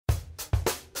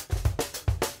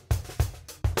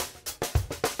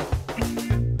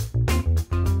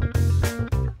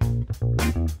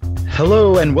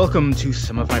Hello and welcome to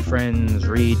Some of My Friends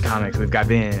Read Comics. We've got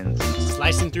Vince.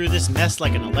 Slicing through this mess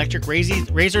like an electric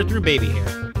razor through baby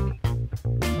hair.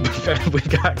 We've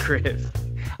got Chris.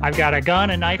 I've got a gun,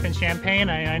 a knife, and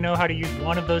champagne. I know how to use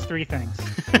one of those three things.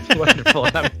 Wonderful.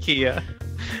 I'm Kia.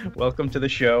 Welcome to the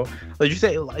show.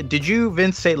 Did you,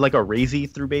 Vince, say like a razor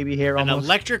through baby hair almost? An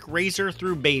electric razor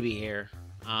through baby hair.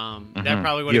 That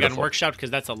probably would have gotten workshopped because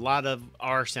that's a lot of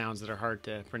R sounds that are hard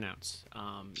to pronounce.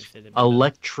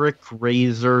 Electric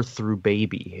razor through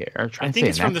baby hair. I think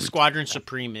it's from the Squadron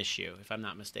Supreme issue, if I'm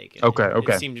not mistaken. Okay.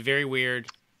 It seemed very weird.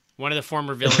 One of the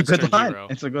former villains It's a good turned line. hero.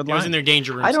 It's a good line. It was in their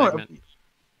Danger Room segment.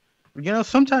 You know,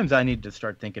 sometimes I need to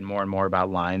start thinking more and more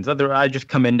about lines. I just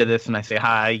come into this and I say,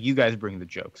 "Hi, you guys bring the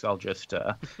jokes. I'll just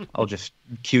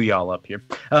cue y'all up here."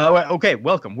 Okay,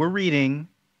 welcome. We're reading.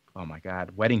 Oh my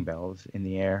God, wedding bells in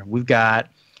the air. We've got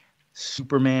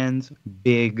Superman's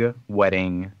big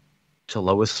wedding to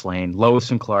Lois Lane,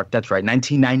 Lois and Clark. That's right,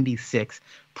 1996,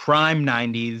 prime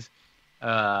 90s.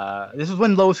 This is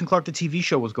when Lois and Clark, the TV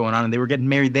show, was going on, and they were getting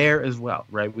married there as well,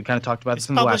 right? We kind of talked about this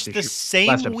in the last issue. The same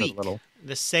episode week. A little.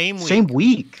 The same week. Same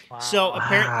week. Wow. So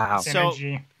apparently,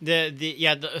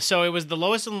 Synergy. So it was the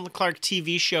Lois and Clark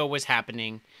TV show was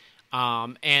happening,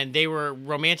 and they were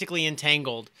romantically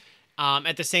entangled.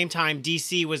 At the same time,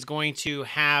 DC was going to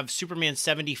have Superman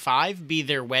 75 be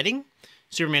their wedding.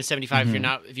 Superman 75,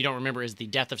 if you don't remember, is the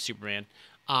death of Superman.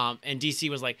 And DC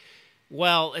was like,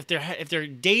 well, if they're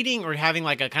dating or having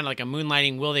like a kind of like a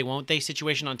moonlighting will they won't they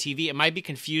situation on TV, it might be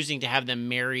confusing to have them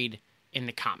married in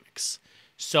the comics.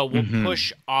 So we'll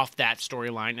push off that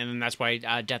storyline, and then that's why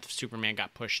Death of Superman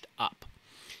got pushed up.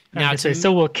 Now,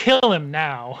 so we'll kill him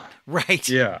now. Right.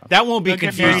 Yeah. That won't be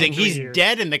confusing. He's years.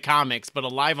 dead in the comics, but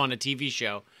alive on a TV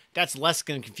show. That's less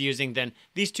confusing than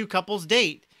these two couples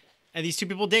date, and these two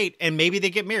people date, and maybe they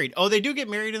get married. Oh, they do get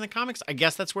married in the comics? I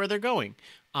guess that's where they're going.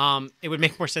 It would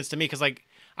make more sense to me, because like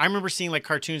I remember seeing like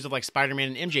cartoons of like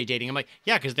Spider-Man and MJ dating. I'm like,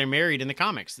 yeah, because they're married in the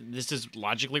comics. This is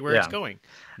logically where it's going.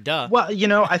 Duh. Well, you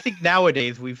know, I think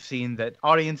nowadays we've seen that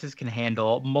audiences can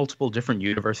handle multiple different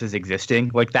universes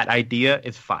existing. Like that idea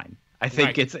is fine. I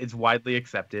think it's widely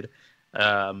accepted.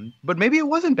 But maybe it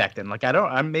wasn't back then. Like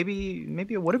maybe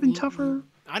it would have been tougher.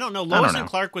 I don't know. Lois and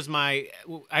Clark was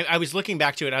I was looking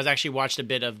back to it. I was actually watched a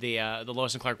bit of the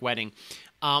Lois and Clark wedding.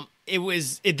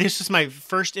 This was my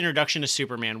first introduction to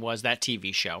Superman, was that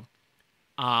TV show.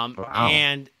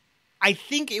 And I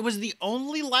think it was the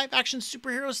only live action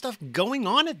superhero stuff going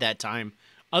on at that time,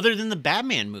 other than the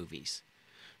Batman movies.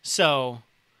 So,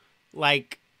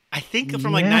 like, I think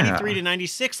from like 93 to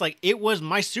 96, like it was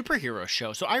my superhero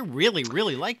show. So I really,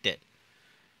 really liked it.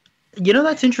 You know,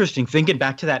 that's interesting. Thinking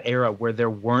back to that era where there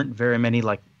weren't very many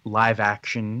like live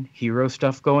action hero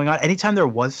stuff going on. Anytime there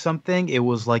was something, it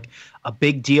was like a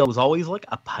big deal. It was always like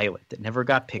a pilot that never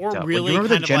got picked up. Really, like, remember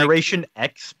the Generation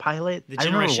X pilot? The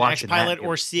Generation X pilot,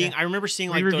 or seeing. I remember seeing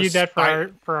like we reviewed that for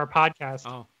our podcast.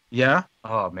 Oh yeah.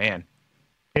 Oh man.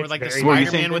 Or like the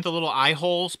Spider-Man with the little eye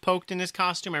holes poked in his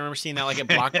costume. I remember seeing that like at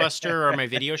Blockbuster or my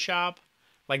video shop.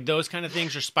 Like those kind of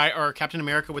things, or Captain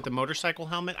America with the motorcycle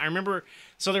helmet. I remember,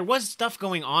 so there was stuff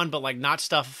going on, but like not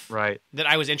stuff that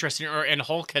I was interested in. And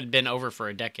Hulk had been over for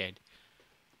a decade.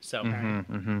 So,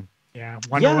 yeah,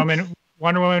 Wonder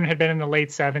Woman had been in the late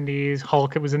 70s.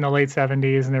 Hulk was in the late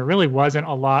 70s, and there really wasn't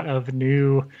a lot of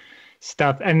new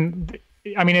stuff. And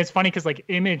I mean, it's funny because like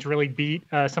Image really beat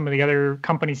some of the other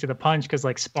companies to the punch, because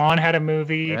like Spawn had a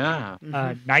movie,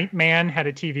 Nightman had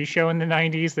a TV show in the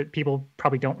 90s that people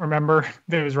probably don't remember.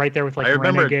 That was right there with like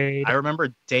Renegade. I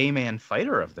remember Dayman,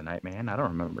 Fighter of the Nightman. I don't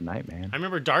remember Nightman. I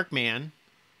remember Darkman.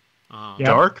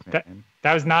 Darkman.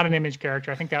 That was not an Image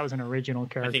character. I think that was an original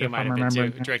character. I think it might have been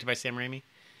too, directed by Sam Raimi.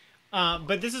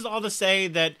 But this is all to say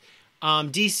that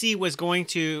DC was going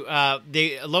to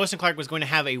Lois and Clark was going to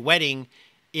have a wedding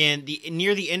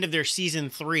near the end of their season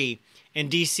 3,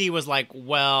 and DC was like,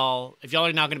 well, if y'all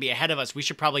are now going to be ahead of us, we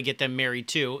should probably get them married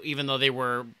too, even though they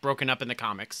were broken up in the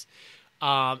comics,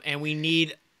 and we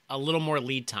need a little more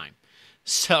lead time.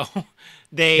 So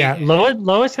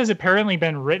Lois has apparently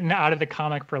been written out of the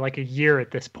comic for like a year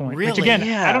at this point. Really? Which again,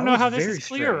 I don't know how this very is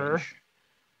clearer. strange.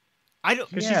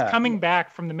 Because she's coming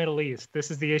back from the Middle East.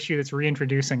 This is the issue that's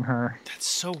reintroducing her. That's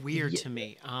so weird to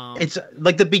me. It's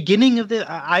like the beginning of the.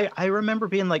 I remember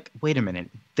being like, wait a minute,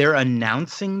 they're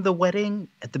announcing the wedding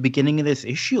at the beginning of this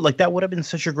issue. Like that would have been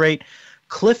such a great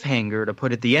cliffhanger to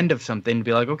put at the end of something to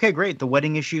be like, okay, great, the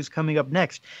wedding issue is coming up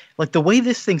next. Like the way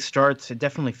this thing starts, it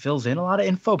definitely fills in a lot of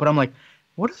info. But I'm like,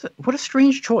 what a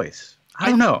strange choice. I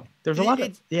don't know. There's a lot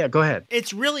of yeah. Go ahead.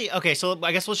 It's really okay. So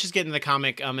I guess let's just get into the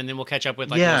comic, and then we'll catch up with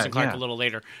Lois and Clark a little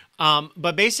later.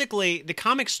 But basically, the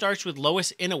comic starts with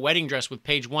Lois in a wedding dress with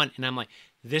page 1, and I'm like,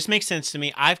 this makes sense to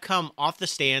me. I've come off the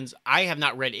stands. I have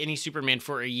not read any Superman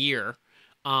for a year,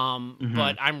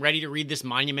 but I'm ready to read this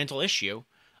monumental issue.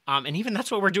 And even that's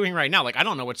what we're doing right now. Like, I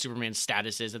don't know what Superman's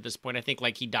status is at this point. I think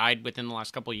like he died within the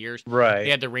last couple of years. Right. They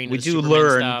had the reign we of do Superman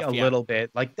learn stuff. a little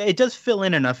bit. Like it does fill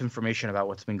in enough information about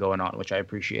what's been going on, which I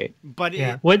appreciate. But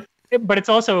but it's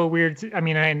also a weird. I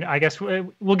mean, and I guess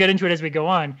we'll get into it as we go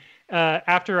on.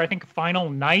 After I think final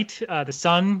night, the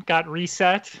sun got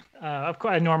reset. Of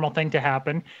course, a normal thing to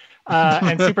happen,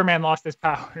 and Superman lost his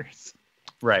powers.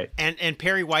 Right. And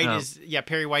Perry White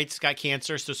Perry White's got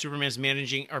cancer, so Superman's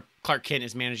Clark Kent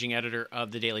is managing editor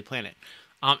of the Daily Planet.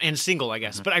 And single, I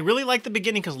guess. But I really like the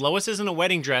beginning because Lois is in a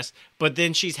wedding dress, but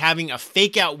then she's having a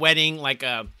fake out wedding, like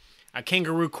a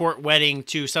kangaroo court wedding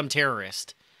to some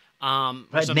terrorist.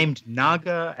 Named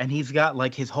Naga, and he's got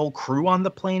like his whole crew on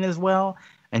the plane as well.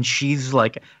 And she's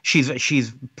like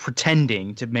she's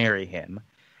pretending to marry him.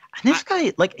 And this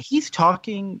guy, like, he's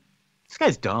talking, this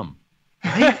guy's dumb.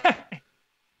 Right?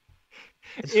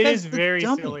 It is very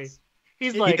silly.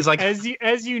 He's like,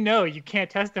 as you know, you can't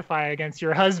testify against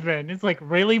your husband. It's like,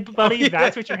 really, buddy?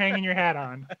 That's what you're hanging your hat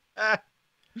on.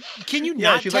 Can you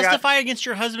not testify against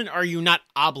your husband? Or are you not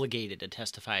obligated to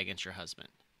testify against your husband?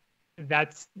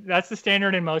 That's the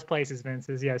standard in most places, Vince.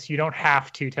 Is yes, you don't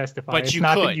have to testify. But it's you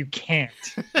not could. that you can't.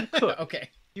 Okay.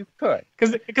 You could.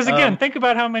 Because again, think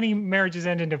about how many marriages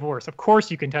end in divorce. Of course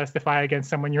you can testify against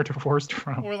someone you're divorced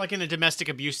from. Or like in a domestic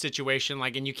abuse situation,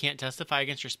 like, and you can't testify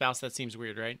against your spouse. That seems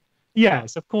weird, right?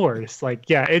 Yes, of course. Like,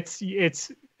 yeah, it's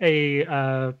a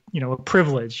a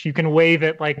privilege. You can waive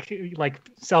it like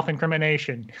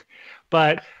self-incrimination.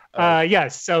 But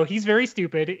yes, so he's very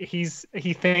stupid. He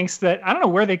thinks that, I don't know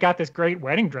where they got this great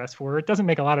wedding dress for. It doesn't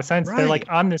make a lot of sense. Right. They're like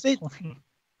on this plane.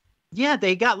 Yeah,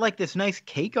 they got like this nice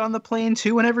cake on the plane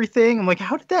too and everything. I'm like,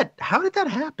 how did that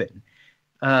happen?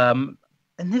 And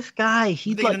this guy,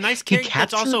 he like a nice cake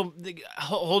that's also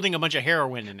holding a bunch of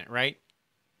heroin in it, right?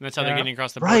 And that's how they're getting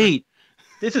across the border. Right.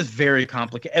 This is very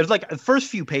complicated. It was like the first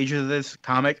few pages of this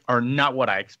comic are not what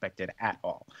I expected at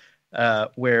all.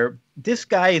 Where this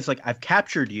guy is like, I've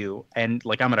captured you and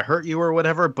like I'm gonna hurt you or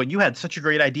whatever, but you had such a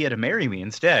great idea to marry me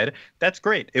instead. That's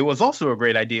great. It was also a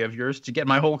great idea of yours to get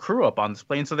my whole crew up on this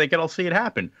plane so they could all see it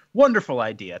happen. Wonderful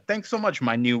idea. Thanks so much,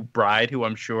 my new bride, who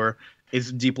I'm sure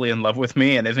is deeply in love with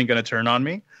me and isn't gonna turn on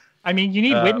me. I mean, you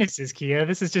need witnesses, Kia.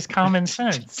 This is just common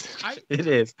sense. It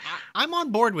is. I'm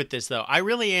on board with this, though. I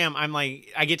really am. I'm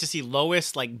like, I get to see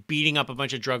Lois like beating up a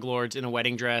bunch of drug lords in a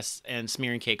wedding dress and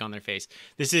smearing cake on their face.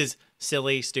 This is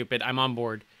silly, stupid. I'm on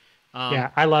board. Yeah,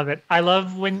 I love it. I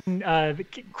love when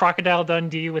Crocodile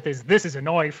Dundee with his "this is a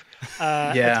knife"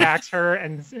 attacks her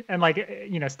and like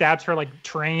stabs her like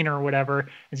train or whatever,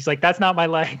 and she's like, "That's not my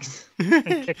legs,"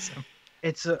 and kicks him.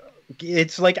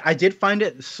 It's like I did find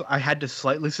it. I had to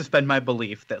slightly suspend my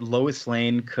belief that Lois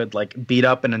Lane could like beat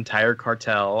up an entire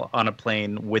cartel on a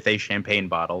plane with a champagne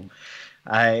bottle.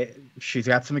 She's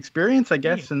got some experience, I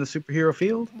guess, in the superhero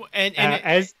field. And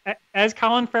as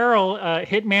Colin Farrell,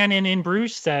 Hitman in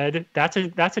Bruges said, that's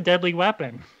a deadly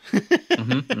weapon.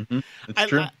 It's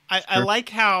true. I like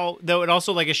how though it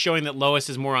also like is showing that Lois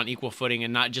is more on equal footing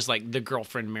and not just like the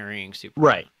girlfriend marrying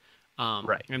Superman.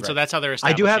 Right. So that's how they're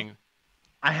establishing.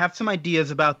 I have some ideas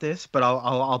about this, but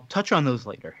I'll touch on those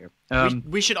later here.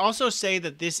 We should also say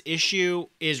that this issue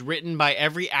is written by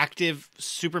every active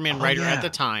Superman writer at the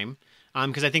time,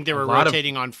 because I think they were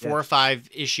rotating on 4 or 5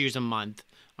 issues a month,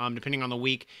 depending on the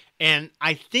week. And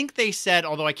I think they said,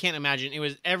 although I can't imagine, it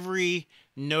was every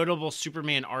notable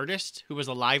Superman artist who was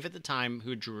alive at the time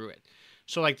who drew it.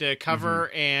 So like the cover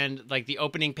and like the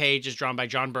opening page is drawn by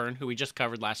John Byrne, who we just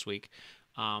covered last week.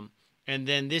 And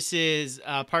then this is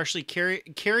partially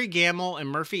Carrie Gamble and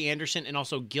Murphy Anderson, and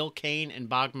also Gil Kane and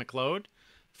Bob McLeod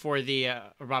for the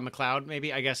or Bob McLeod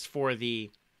maybe, I guess, for the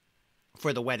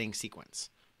wedding sequence.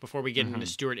 Before we get into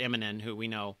Stuart Eminem, who we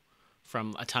know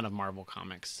from a ton of Marvel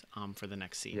comics, for the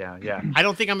next scene. Yeah. I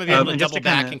don't think I'm gonna be able to double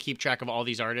back and keep track of all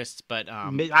these artists, but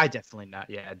I definitely not.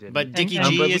 Yeah, I did. But Dickie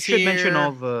G is here. Mention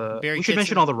all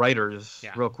the writers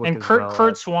real quick. And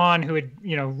Kurt Swan, who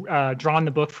had drawn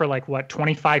the book for like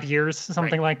 25 years,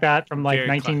 something like that, from like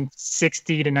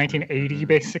 1960 to 1980,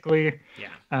 basically.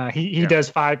 Yeah. He does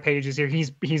 5 pages here.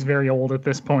 He's very old at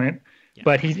this point. Yeah.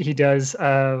 But he does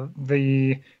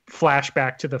the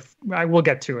flashback to the. I will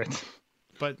get to it.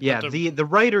 But the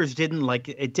writers didn't like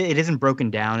it. It isn't broken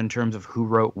down in terms of who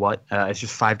wrote what. It's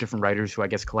just 5 different writers who I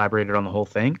guess collaborated on the whole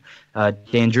thing.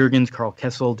 Dan Jurgens, Carl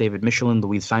Kessel, David Michelin,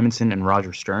 Louise Simonson, and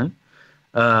Roger Stern.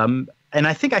 And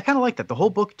I think I kind of like that. The whole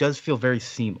book does feel very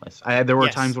seamless. There were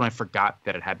Yes. times when I forgot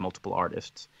that it had multiple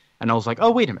artists, and I was like,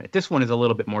 "Oh, wait a minute, this one is a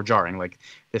little bit more jarring. Like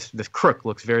this crook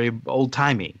looks very old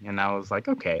timey," and I was like,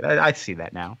 "Okay, I see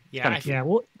that now." Yeah,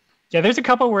 There's a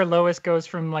couple where Lois goes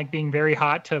from like being very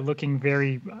hot to looking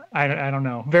very, I don't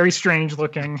know, very strange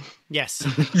looking. Yes,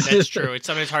 that's true. It's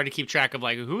sometimes hard to keep track of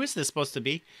like who is this supposed to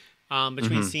be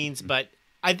between scenes, but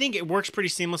I think it works pretty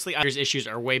seamlessly. Writer's issues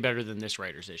are way better than this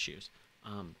writer's issues.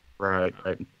 Right.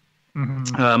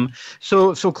 Mm-hmm.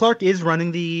 So Clark is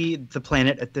running the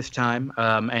planet at this time,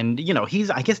 and he's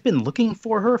I guess been looking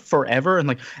for her forever, and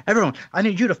like everyone, I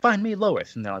need you to find me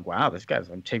Lois, and they're like, wow, this guy's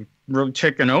like really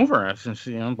taking over us,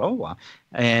 and blah blah blah,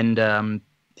 and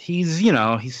he's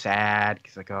sad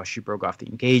because like, oh, she broke off the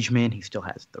engagement, he still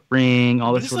has the ring,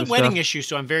 all this sort of stuff. This is a wedding issue,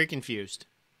 so I'm very confused.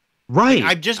 Right,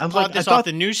 I just bought this off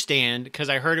the newsstand because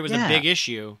I heard it was a big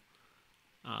issue.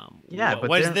 But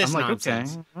what is this like,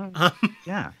 nonsense? Okay.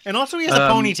 Yeah, and also he has a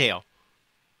ponytail.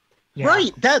 Yeah.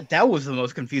 Right, that was the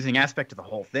most confusing aspect of the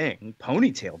whole thing.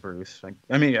 Ponytail, Bruce.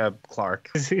 Clark.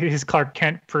 His Clark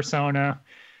Kent persona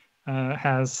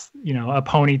has a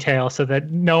ponytail, so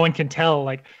that no one can tell.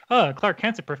 Like, oh, Clark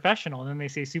Kent's a professional, and then they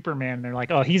say Superman, and they're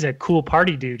like, oh, he's a cool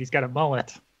party dude. He's got a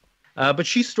mullet. But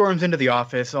she storms into the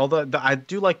office. Although I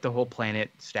do like the whole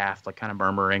planet staff like kind of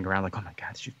murmuring around, like, oh my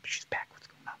god, she's back.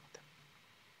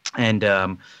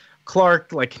 And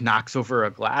Clark like knocks over a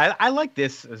glass. I like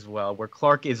this as well, where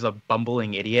Clark is a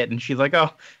bumbling idiot, and she's like, "Oh,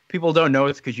 people don't know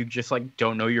it's because you just like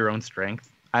don't know your own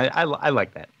strength." I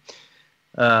like that.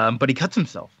 But he cuts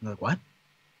himself. I'm like, what?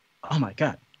 Oh my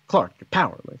god, Clark, you're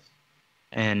powerless.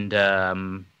 And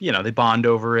they bond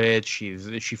over it. She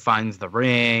finds the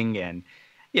ring, and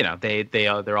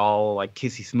they're all like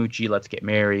kissy smoochy. Let's get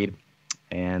married.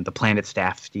 And the planet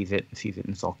staff sees it, and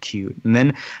it's all cute. And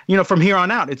then, from here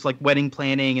on out, it's like wedding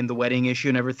planning and the wedding issue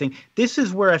and everything. This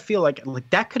is where I feel like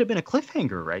that could have been a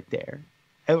cliffhanger right there.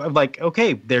 Like,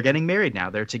 okay, they're getting married now.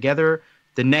 They're together.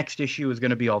 The next issue is going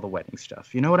to be all the wedding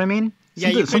stuff. You know what I mean?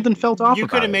 Something felt off. You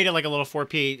could have made it like a little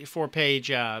four-page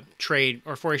trade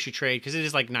or 4-issue trade because it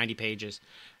is like 90 pages.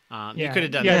 You could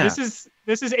have done that.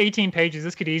 This is 18 pages.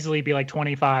 This could easily be like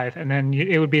 25, and then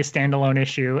it would be a standalone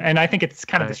issue. And I think it's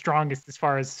kind of the strongest as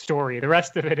far as story. The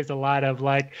rest of it is a lot of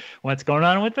like, what's going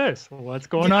on with this? What's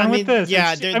going on with this?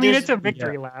 Yeah, it's a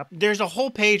victory lap. There's a whole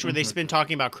page where they spend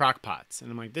talking about crock pots, and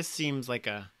I'm like, this seems like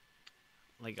a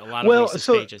lot of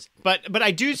wasted pages. But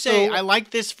I do say I like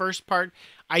this first part.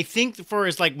 I think for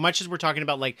as like much as we're talking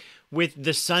about like with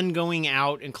the sun going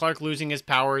out and Clark losing his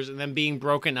powers and then being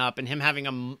broken up and him having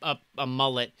a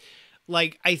mullet,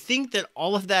 like I think that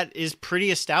all of that is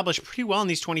pretty established pretty well in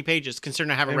these 20 pages,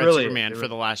 considering I haven't read Superman for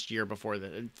the last year before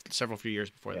few years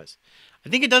before this. I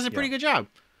think it does a pretty good job.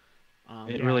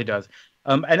 It really does.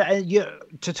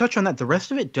 To touch on that, the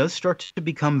rest of it does start to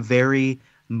become very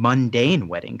mundane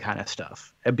wedding kind of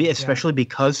stuff, especially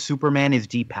because Superman is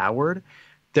depowered.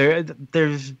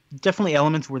 There's definitely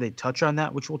elements where they touch on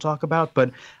that, which we'll talk about,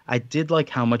 but I did like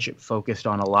how much it focused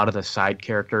on a lot of the side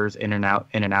characters in and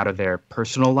out of their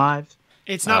personal lives.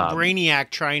 It's not Brainiac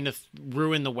trying to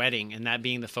ruin the wedding and that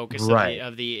being the focus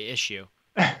of the issue.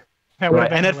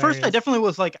 Right. And at first I definitely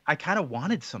was like, I kind of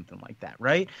wanted something like that,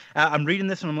 right? I'm reading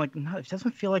this and I'm like, no, it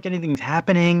doesn't feel like anything's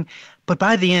happening. But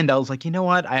by the end, I was like, you know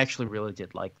what? I actually really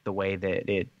did like the way that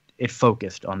it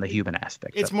focused on the human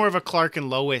aspect. It's more of a Clark and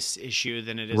Lois issue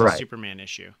than it is a Superman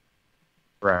issue.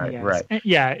 Right, yes. right.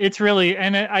 Yeah, it's really,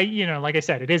 and like I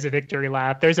said, it is a victory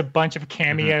lap. There's a bunch of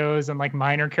cameos and like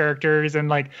minor characters, and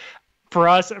like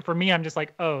for me, I'm just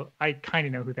like, oh, I kind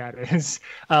of know who that is.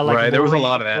 Like there was a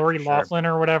lot of that. Lori Loughlin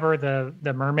or whatever,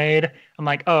 the mermaid. I'm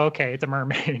like, oh, okay, it's a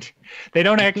mermaid. They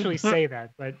don't actually say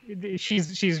that, but she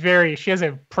has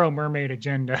a pro mermaid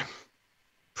agenda.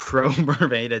 Pro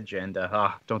mermaid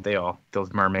agenda. Don't they all?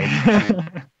 Those mermaids.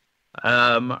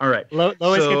 All right. Lois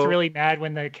gets really mad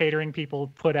when the catering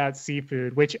people put out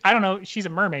seafood, which I don't know. She's a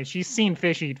mermaid. She's seen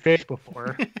fish eat fish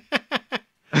before.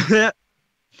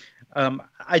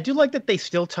 I do like that they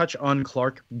still touch on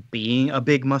Clark being a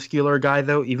big muscular guy,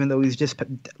 though, even though he's just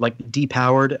like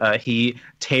depowered. He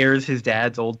tears his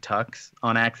dad's old tux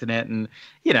on accident, and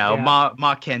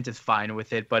Ma Kent is fine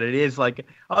with it. But it is like,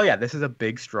 oh yeah, this is a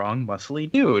big, strong, muscly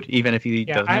dude, even if he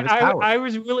doesn't have his power. I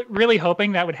was really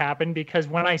hoping that would happen, because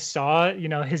when I saw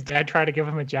his dad try to give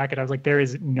him a jacket, I was like, there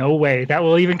is no way that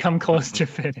will even come close to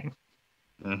fitting.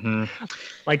 Mm-hmm.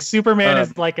 Like Superman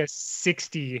is like a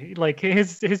 60. Like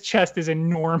his chest is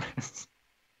enormous.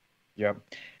 Yep.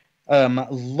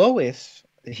 Lois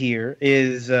here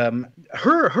is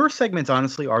her segments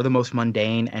honestly are the most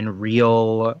mundane and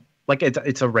real like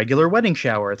it's a regular wedding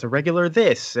shower, it's a regular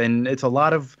this, and it's a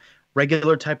lot of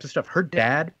regular types of stuff. Her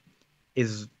dad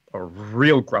is a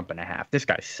real grump and a half. This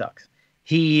guy sucks.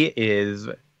 He is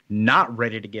not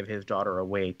ready to give his daughter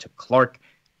away to Clark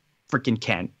freaking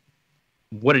Kent.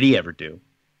 What did he ever do?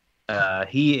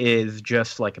 He is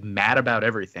just like mad about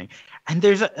everything. And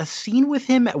there's a scene with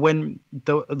him when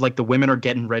the women are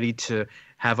getting ready to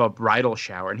have a bridal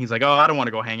shower, and he's like, "Oh, I don't want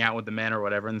to go hang out with the men or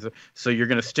whatever." And so you're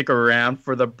gonna stick around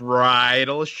for the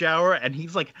bridal shower, and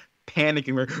he's like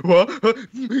panicking, like, "What?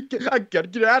 I gotta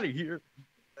get out of here."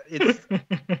 It's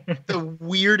the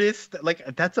weirdest.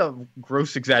 Like, that's a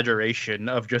gross exaggeration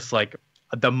of just like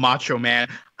the macho man.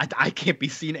 I can't be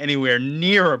seen anywhere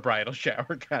near a bridal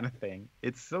shower kind of thing.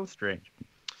 It's so strange.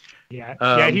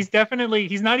 Yeah, he's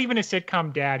not even a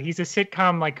sitcom dad. He's a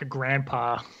sitcom like a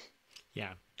grandpa.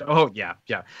 Yeah. Oh yeah.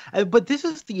 But this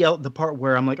is the part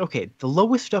where I'm like, okay, the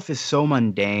Lois stuff is so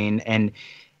mundane, and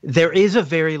there is a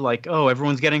very like, oh,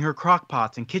 everyone's getting her crock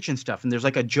pots and kitchen stuff, and there's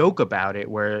like a joke about it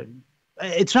where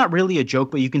it's not really a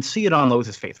joke, but you can see it on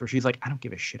Lois's face where she's like, I don't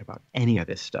give a shit about any of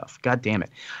this stuff. God damn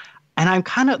it. And I'm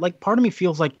kind of like, part of me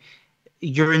feels like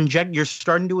you're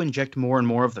starting to inject more and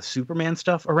more of the Superman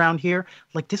stuff around here.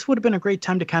 Like, this would have been a great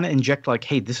time to kind of inject like,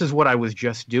 hey, this is what I was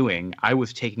just doing. I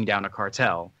was taking down a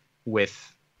cartel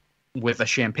with a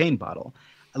champagne bottle.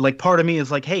 Like, part of me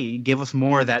is like, hey, give us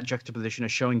more of that juxtaposition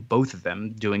of showing both of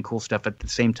them doing cool stuff at the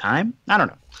same time. I don't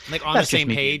know. Like on the same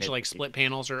page, like split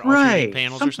panels or right, alternate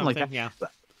panels or something. Like yeah.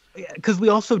 Because we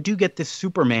also do get this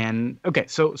Superman. Okay,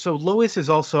 so Lois is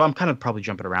also. I'm kind of probably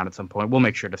jumping around at some point. We'll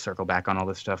make sure to circle back on all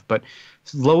this stuff. But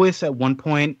Lois at one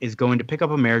point is going to pick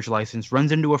up a marriage license,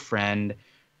 runs into a friend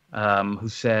who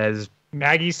says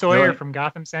Maggie Sawyer from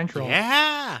Gotham Central.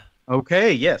 Yeah.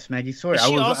 Okay. Yes, Maggie Sawyer.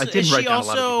 I didn't write down a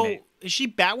lot of names. Is she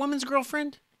Batwoman's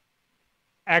girlfriend?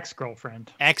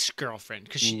 Ex-girlfriend.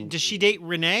 Because does she date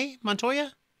Renee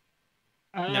Montoya?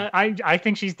 No. I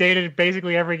think she's dated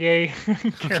basically every gay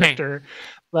character. Okay.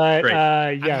 But yes,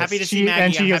 I'm happy to see Maggie.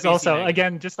 And she is also,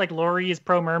 again, just like Lori is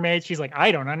pro mermaid, she's like,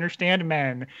 I don't understand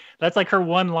men. That's like her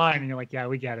one line, and you're like, yeah,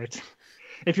 we get it.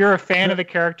 If you're a fan of the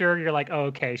character, you're like, oh,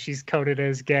 okay, she's coded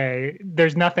as gay.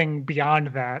 There's nothing beyond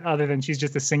that other than she's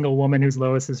just a single woman who's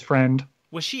Lois's friend.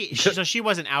 Was so she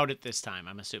wasn't out at this time,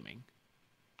 I'm assuming.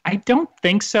 I don't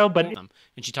think so, but and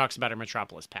she talks about her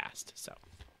Metropolis past, so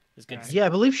it's good. Yeah, I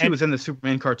believe she was in the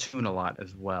Superman cartoon a lot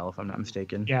as well, if I'm not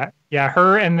mistaken. Yeah,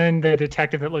 her and then the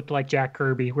detective that looked like Jack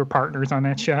Kirby were partners on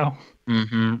that show.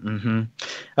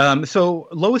 So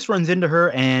Lois runs into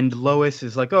her, and Lois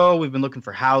is like, "Oh, we've been looking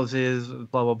for houses,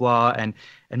 blah blah blah," and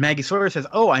Maggie Sawyer says,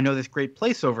 "Oh, I know this great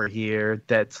place over here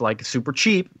that's like super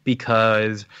cheap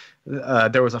because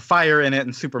there was a fire in it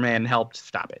and Superman helped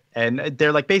stop it." And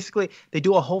they're like, basically, they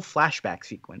do a whole flashback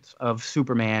sequence of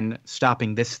Superman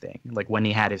stopping this thing, like when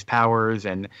he had his powers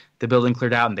and the building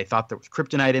cleared out and they thought there was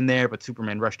kryptonite in there, but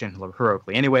Superman rushed in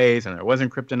heroically anyways, and there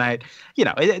wasn't kryptonite. You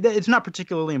know, it's not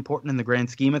particularly important in the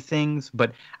grand scheme of things,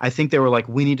 but I think they were like,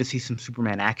 we need to see some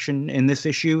Superman action in this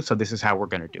issue, so this is how we're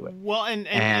going to do it. Well,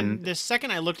 and the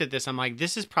second I looked at this, I'm like,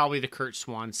 this is probably the Kurt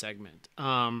Swan segment.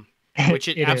 Which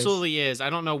it absolutely is. I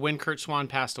don't know when Kurt Swan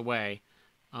passed away.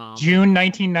 June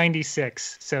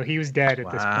 1996. So he was dead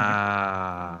at this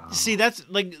point. See, that's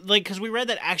like because we read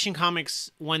that Action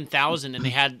Comics 1000 and they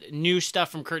had new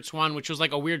stuff from Kurt Swan, which was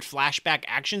like a weird flashback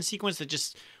action sequence that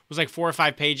just was like 4 or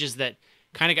 5 pages that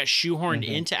kind of got shoehorned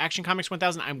into Action Comics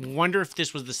 1000. I wonder if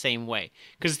this was the same way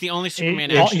because it's the only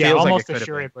Superman. Almost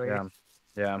assuredly.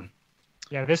 Yeah.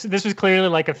 This was clearly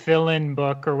like a fill-in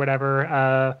book or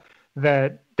whatever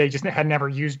that they just had never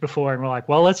used before, and we're like,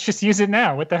 well, let's just use it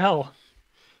now. What the hell?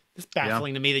 It's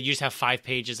baffling to me that you just have 5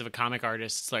 pages of a comic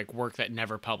artist's like work that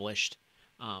never published,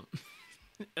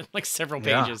 like several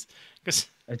pages, because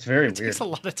it's very weird. It takes a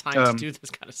lot of time to do this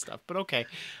kind of stuff. But okay,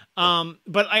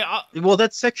 but well,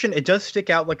 that section, it does stick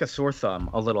out like a sore thumb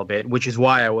a little bit, which is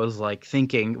why I was like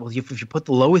thinking, well, if you put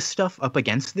the Lois stuff up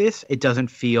against this, it doesn't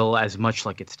feel as much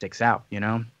like it sticks out, you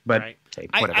know? But right. Hey,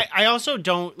 whatever. I also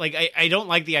don't like. I don't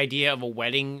like the idea of a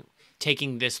wedding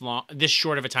taking this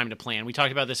short of a time to plan. We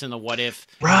talked about this in the What If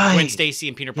Gwen Stacy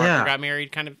and Peter Parker got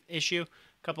married kind of issue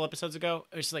a couple episodes ago.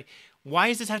 It's just like, why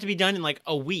does this have to be done in like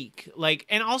a week? Like,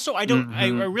 and also I don't, I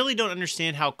really don't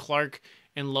understand how Clark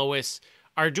and Lois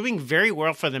are doing very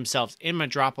well for themselves in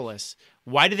Metropolis.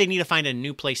 Why do they need to find a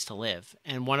new place to live?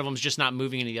 And one of them's just not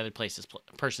moving into the other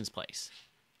person's place.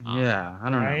 I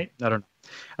don't know. I don't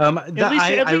know.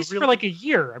 At least for like a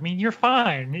year. I mean, you're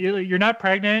fine. You're not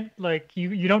pregnant. Like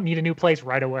you don't need a new place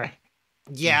right away.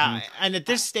 Yeah, and at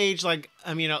this stage, like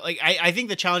I think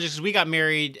the challenge is we got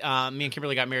married. Me and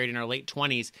Kimberly got married in our late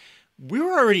 20s. we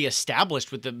were already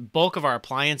established with the bulk of our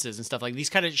appliances and stuff. Like these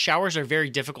kind of showers are very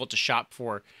difficult to shop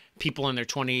for people in their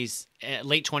 20s,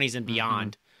 late 20s and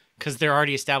beyond, because they're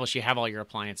already established. You have all your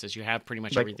appliances. You have pretty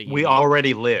much everything you need.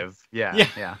 Already live.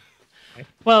 Yeah.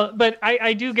 Well, but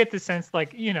I do get the sense,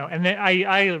 like, and then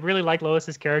I really like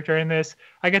Lois's character in this.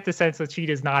 I get the sense that she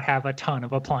does not have a ton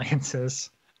of appliances.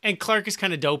 And Clark is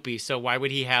kind of dopey, so why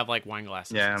would he have like wine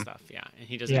glasses and stuff? Yeah, and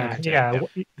he doesn't. Yeah.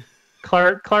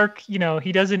 Clark,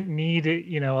 he doesn't need,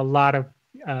 a lot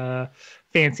of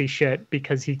fancy shit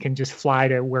because he can just fly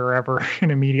to wherever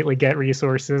and immediately get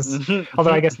resources.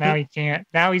 Although I guess now he can't.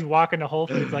 Now he's walking to Whole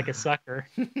Foods like a sucker.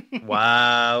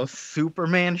 Wow,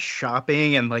 Superman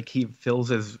shopping and like he fills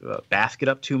his basket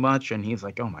up too much and he's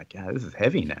like, oh my god, this is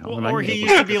heavy now. Well, or he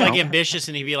used to be like ambitious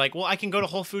and he'd be like, well, I can go to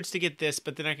Whole Foods to get this,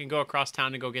 but then I can go across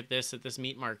town to go get this at this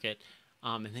meat market.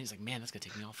 And then he's like, man, that's going to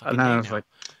take me all fucking day now. Like,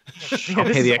 I'll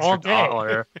pay the extra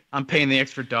 $1. I'm paying the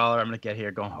extra $1. I'm going to get here,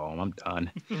 go home. I'm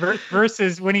done.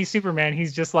 Versus when he's Superman,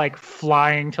 he's just like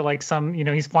flying to like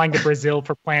he's flying to Brazil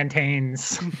for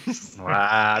plantains.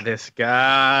 Wow, this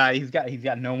guy, he's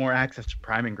got no more access to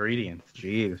Prime ingredients.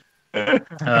 Jeez.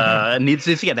 Needs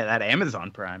to get that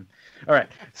Amazon Prime. All right.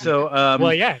 So,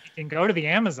 well, yeah, he can go to the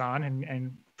Amazon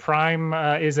and Prime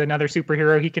is another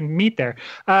superhero he can meet there.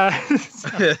 I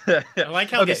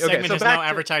like how this segment has now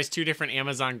advertised 2 different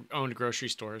Amazon-owned grocery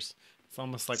stores. It's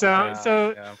almost like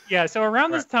So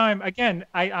around this time, again,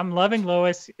 I'm loving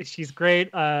Lois. She's great.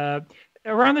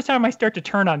 Around this time, I start to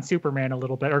turn on Superman a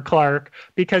little bit, or Clark,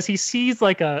 because he sees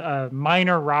like a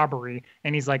minor robbery,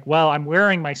 and he's like, well, I'm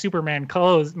wearing my Superman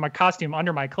clothes, my costume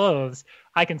under my clothes.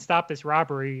 I can stop this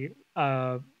robbery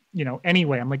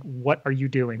anyway. I'm like, what are you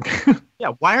doing?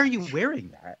 Yeah, why are you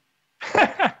wearing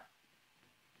that?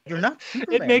 You're not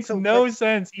Superman. It makes no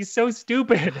sense. He's so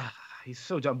stupid. He's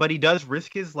so dumb, but he does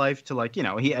risk his life to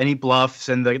he bluffs,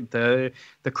 and the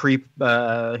creep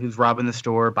who's robbing the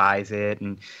store buys it,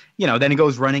 and then he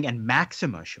goes running, and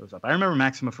Maxima shows up. I remember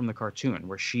Maxima from the cartoon,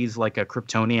 where she's like a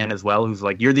Kryptonian as well, who's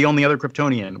like, you're the only other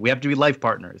Kryptonian. We have to be life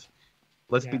partners.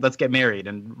 Let's get married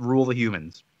and rule the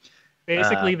humans.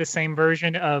 Basically, the same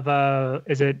version of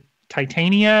is it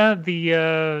Titania,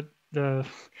 the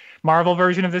Marvel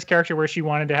version of this character, where she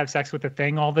wanted to have sex with the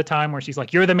Thing all the time, where she's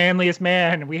like, "You're the manliest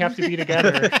man. We have to be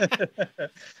together."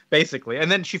 Basically,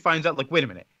 and then she finds out, like, wait a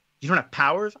minute, you don't have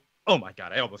powers? Oh my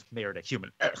god, I almost married a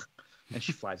human. Ugh. And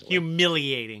she flies away.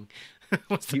 Humiliating.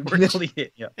 What's the word?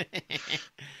 Yeah.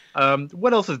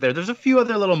 What else is there? There's a few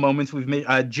other little moments we've made.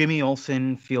 Jimmy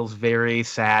Olsen feels very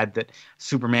sad that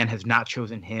Superman has not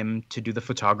chosen him to do the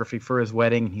photography for his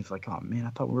wedding, and he's like, "Oh man, I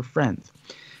thought we were friends."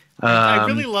 I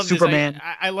really love Superman. This.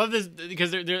 I love this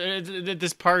because there's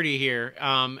this party here,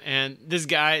 and this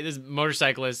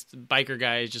motorcyclist, biker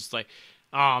guy, is just like,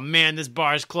 "Oh man, this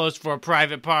bar is closed for a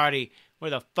private party.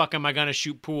 Where the fuck am I gonna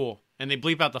shoot pool?" And they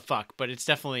bleep out the fuck, but it's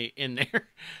definitely in there.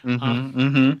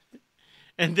 And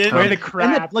then where the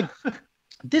crap,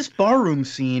 this barroom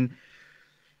scene.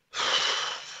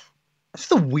 It's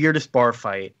the weirdest bar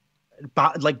fight,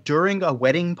 like during a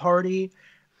wedding party.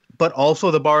 But also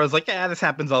the bar is like, this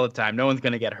happens all the time. No one's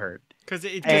going to get hurt. Because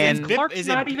Clark's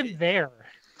not even there.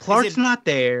 Clark's not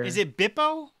there. Is it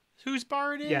Bippo whose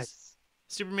bar it is? Yes.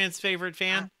 Superman's favorite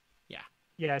fan? Yeah.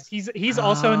 Yes, he's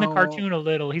also in the cartoon a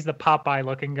little. He's the Popeye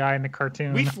looking guy in the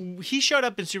cartoon. He showed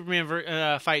up in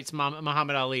Superman fights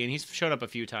Muhammad Ali, and he's showed up a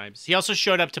few times. He also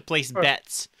showed up to place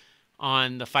bets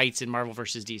on the fights in Marvel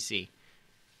versus DC.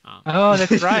 Oh,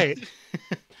 that's right.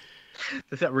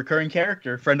 That's that recurring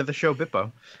character, friend of the show,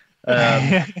 Bippo.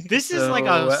 This is like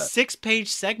a 6-page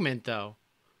segment, though.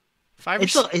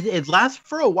 It lasts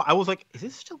for a while. I was like, "Is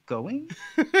this still going?"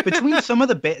 Between some of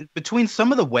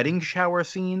the wedding shower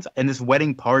scenes and this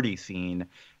wedding party scene,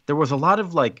 there was a lot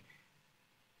of like,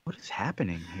 "What is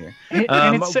happening here?"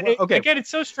 Again, it's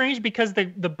so strange because the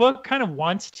book kind of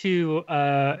wants to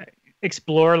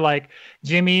explore like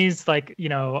Jimmy's like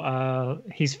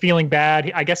he's feeling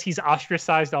bad. I guess he's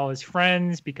ostracized all his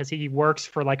friends because he works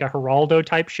for like a Geraldo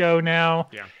type show now.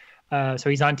 So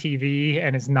he's on TV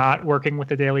and is not working with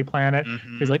the Daily Planet.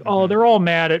 He's like, oh, they're all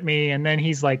mad at me. And then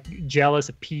he's like jealous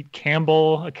of Pete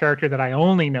Campbell, a character that I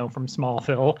only know from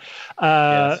Smallville.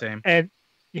 Same. And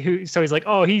so he's like,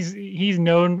 oh, he's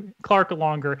known Clark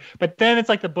longer. But then it's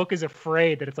like the book is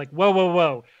afraid that it's like,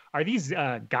 whoa. Are these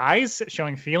guys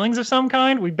showing feelings of some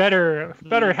kind? We better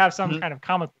have some kind of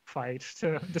comic book fight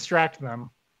to distract them.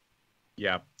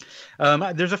 Yeah.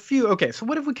 There's a few. Okay, so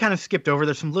what have we kind of skipped over?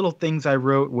 There's some little things I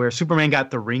wrote where Superman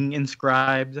got the ring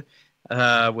inscribed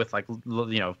with like,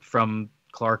 from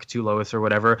Clark to Lois or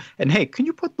whatever. And hey, can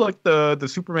you put like the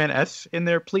Superman S in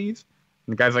there, please?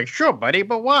 And the guy's like, sure, buddy,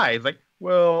 but why? He's like,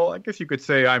 Well, I guess you could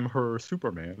say I'm her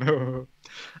Superman.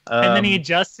 And then he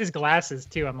adjusts his glasses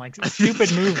too. I'm like,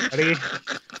 stupid move, buddy.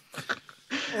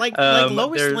 Like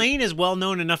Lois Lane is well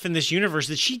known enough in this universe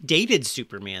that she dated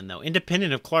Superman, though,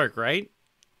 independent of Clark, right?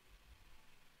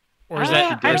 Or is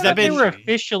that? I Or has that they been? were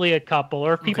officially a couple,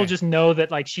 or if people just know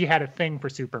that like she had a thing for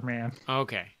Superman.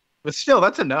 Okay. But still,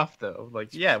 that's enough, though.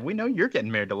 Like, yeah, we know you're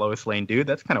getting married to Lois Lane, dude.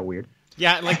 That's kind of weird.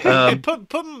 Yeah, like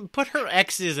put her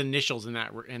ex's initials in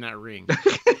that ring.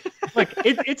 Look,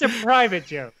 it's a private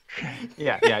joke.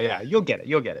 Yeah. You'll get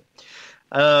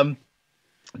it.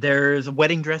 There's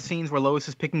wedding dress scenes where Lois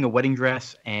is picking a wedding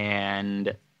dress,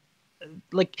 and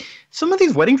like some of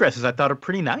these wedding dresses I thought are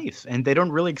pretty nice, and they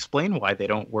don't really explain why they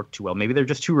don't work too well. Maybe they're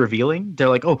just too revealing. They're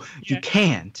like, oh, you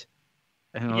can't.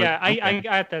 And Yeah, like, okay. I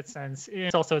got that sense.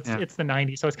 It's also it's the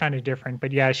 90s, so it's kind of different.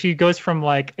 But yeah, she goes from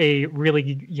like a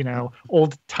really,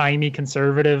 old-timey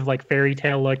conservative like fairy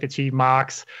tale look that she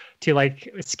mocks to like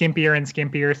skimpier and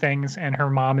skimpier things, and her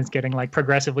mom is getting like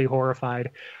progressively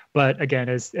horrified. But again,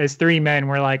 as three men,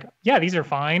 we're like, yeah, these are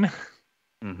fine.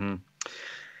 Mm-hmm.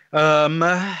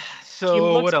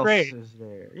 So what else great. is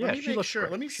there? Yeah, she looks sure.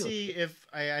 Great. Let me see if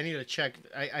I need to check.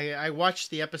 I watched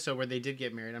the episode where they did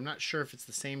get married. I'm not sure if it's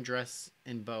the same dress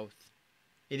in both.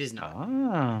 It is not.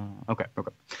 Ah, okay.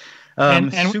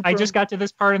 And I just got to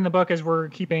this part in the book as we're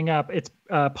keeping up. It's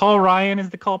Paul Ryan is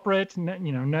the culprit.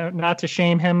 Not to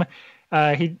shame him.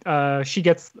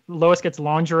 Lois gets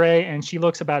lingerie, and she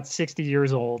looks about 60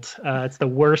 years old. It's the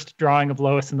worst drawing of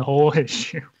Lois in the whole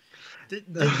issue.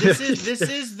 This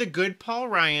is the good Paul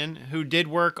Ryan, who did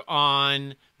work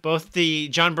on both the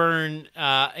John Byrne.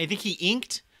 I think he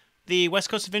inked the West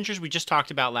Coast Adventures we just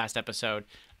talked about last episode,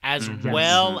 as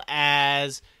well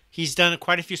as he's done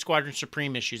quite a few Squadron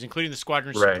Supreme issues, including the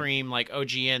Squadron Supreme like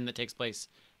OGN that takes place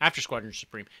after Squadron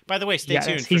Supreme. By the way, stay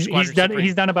tuned for Squadron Supreme.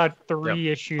 He's done about 3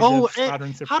 issues of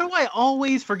Squadron Supreme. How do I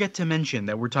always forget to mention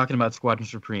that we're talking about Squadron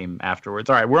Supreme afterwards?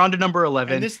 All right, we're on to number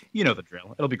 11. You know the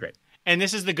drill. It'll be great. And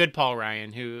this is the good Paul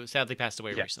Ryan, who sadly passed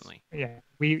away recently.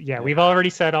 We've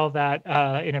already said all that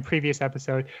in a previous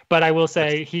episode. But I will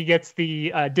say he gets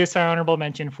the dishonorable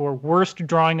mention for worst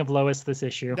drawing of Lois this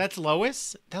issue. That's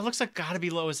Lois? That looks like gotta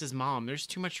be Lois's mom. There's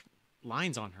too much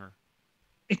lines on her.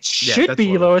 It should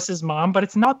be Lois's mom, but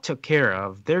it's not. Took care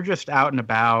of. They're just out and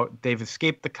about. They've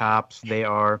escaped the cops. They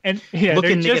are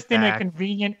they're just in a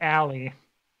convenient alley.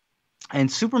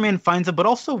 And Superman finds them, but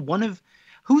also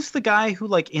who's the guy who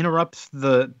like interrupts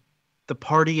the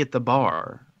party at the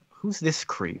bar? Who's this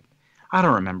creep? I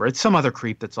don't remember. It's some other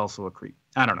creep that's also a creep.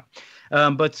 I don't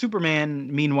know. But Superman,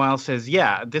 meanwhile, says,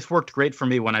 yeah, this worked great for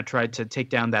me when I tried to take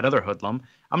down that other hoodlum.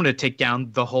 I'm going to take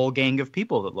down the whole gang of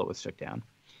people that Lois took down.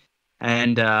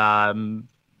 And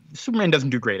Superman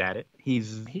doesn't do great at it. He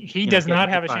does not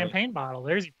have a champagne bottle.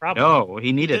 There's your problem. No,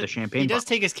 he needed a champagne bottle. He does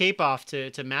take his cape off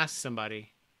to mask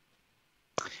somebody.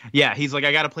 Yeah, he's like,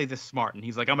 I got to play this smart. And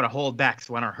he's like, I'm going to hold back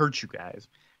so I don't hurt you guys.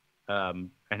 And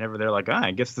they're like,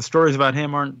 I guess the stories about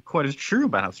him aren't quite as true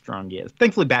about how strong he is.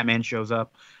 Thankfully, Batman shows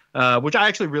up, which I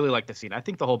actually really like the scene. I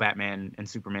think the whole Batman and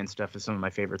Superman stuff is some of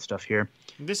my favorite stuff here.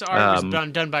 This art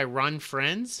was done by Ron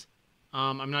Frenz.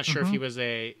 I'm not sure if he was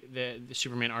the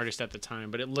Superman artist at the time,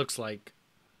 but it looks like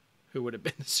who would have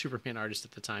been the Superman artist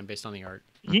at the time based on the art.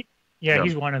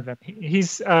 He's one of them.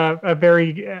 He's a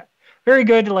very, very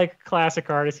good like classic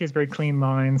artist. He has very clean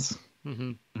lines.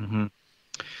 But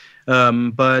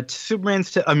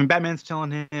Batman's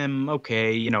telling him,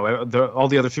 okay, all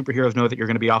the other superheroes know that you're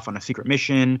going to be off on a secret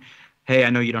mission. Hey, I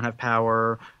know you don't have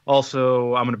power.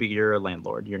 Also, I'm going to be your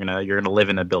landlord. You're gonna live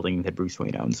in a building that Bruce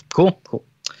Wayne owns. Cool.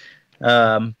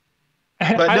 But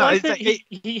no, like that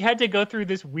he had to go through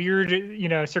this weird,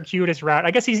 circuitous route. I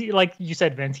guess he's like you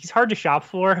said, Vince. He's hard to shop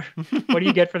for. What do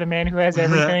you get for the man who has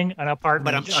everything? An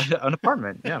apartment. An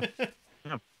apartment. Yeah.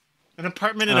 An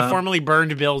apartment in a formerly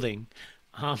burned building.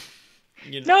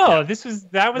 This was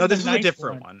a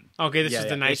different one. Okay, this is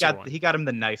the nicer one. He got him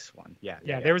the nice one. Yeah.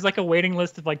 There was like a waiting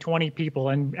list of like 20 people,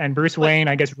 and Bruce Wayne,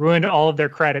 I guess, ruined all of their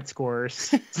credit scores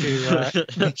to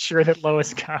make sure that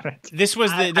Lois got it. This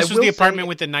was the apartment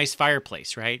with the nice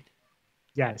fireplace, right?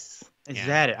 Yes. Is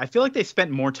that it? I feel like they spent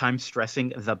more time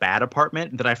stressing the bad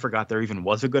apartment that I forgot there even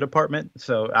was a good apartment.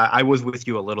 So I was with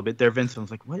you a little bit there, Vince. I was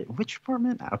like, what? Which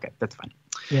apartment? Okay, that's fine.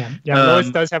 Yeah.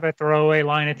 Lois does have a throwaway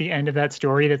line at the end of that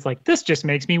story that's like, this just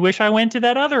makes me wish I went to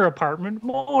that other apartment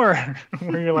more.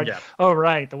 Where you're like, oh,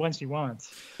 right, the one she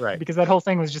wants. Right. Because that whole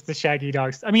thing was just the Shaggy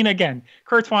Dogs. I mean, again,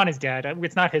 Kurt Swan is dead.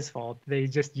 It's not his fault. They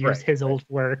just used his old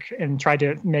work and tried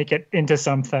to make it into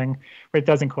something, but it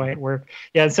doesn't quite work.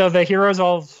 Yeah, so the heroes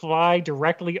all fly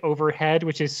directly overhead,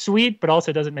 which is sweet, but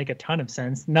also doesn't make a ton of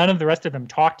sense. None of the rest of them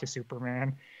talk to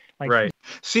Superman. Like, right.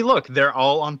 See, look, they're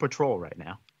all on patrol right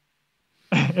now.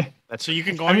 So you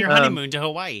can go on your honeymoon to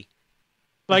Hawaii.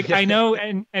 Like, I know,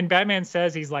 and Batman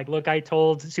says, he's like, look, I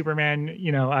told Superman,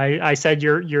 you know, I said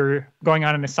you're going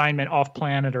on an assignment off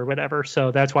planet or whatever,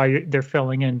 so that's why they're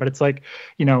filling in. But it's like,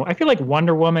 you know, I feel like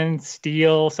Wonder Woman,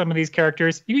 Steel, some of these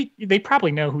characters, they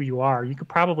probably know who you are. You could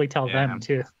probably tell them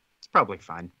too. It's probably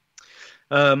fine.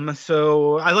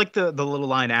 So I like the little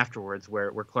line afterwards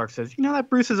where Clark says, you know, that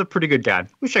Bruce is a pretty good guy.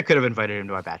 Wish I could have invited him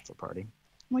to my bachelor party.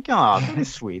 I'm like, oh, that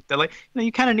is sweet. They're like, you know,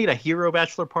 you kind of need a hero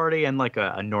bachelor party and like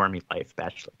a normie life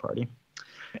bachelor party.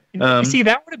 See,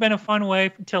 that would have been a fun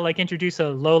way to like introduce a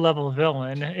low-level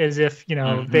villain, as if, you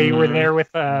know, they were there with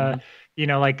you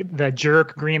know, like the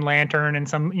jerk Green Lantern and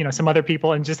some, you know, some other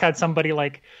people, and just had somebody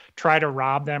like try to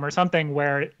rob them or something,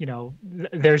 where, you know,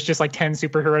 there's just like 10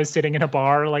 superheroes sitting in a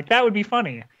bar. Like, that would be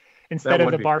funny instead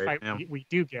of the bar fight we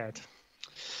do get.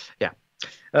 Yeah.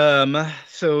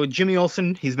 So Jimmy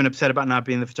Olsen, he's been upset about not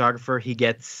being the photographer. He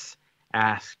gets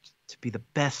asked to be the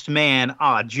best man.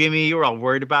 Jimmy, you're all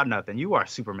worried about nothing. You are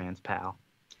Superman's pal.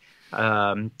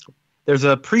 There's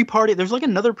a pre-party. There's like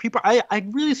another pre-party. I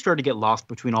really started to get lost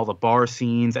between all the bar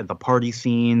scenes and the party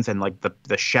scenes and like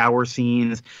the shower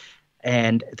scenes.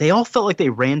 And they all felt like they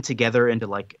ran together into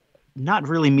like not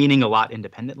really meaning a lot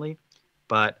independently.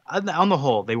 But on the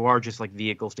whole, they were just like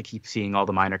vehicles to keep seeing all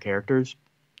the minor characters.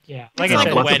 Yeah, like I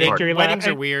said, weddings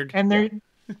are weird. And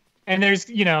there's,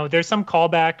 you know, there's some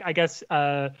callback. I guess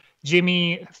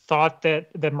Jimmy thought that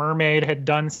the mermaid had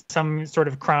done some sort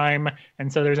of crime,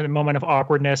 and so there's a moment of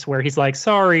awkwardness where he's like,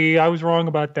 "Sorry, I was wrong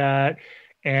about that."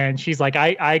 And she's like,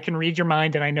 I can read your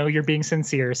mind, and I know you're being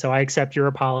sincere, so I accept your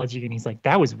apology. And he's like,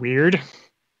 that was weird.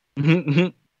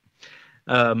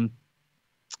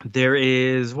 There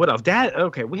is what else? Dad.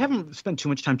 Okay, we haven't spent too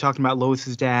much time talking about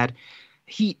Lois's dad.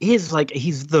 He is like,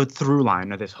 he's the through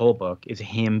line of this whole book is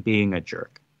him being a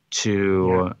jerk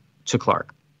to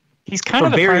Clark. He's kind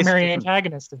of the primary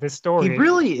antagonist of this story. He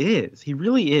really is. He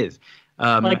really is.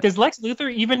 Like, does Lex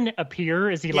Luthor even appear?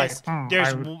 Is he like?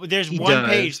 There's one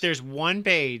page. There's one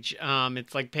page.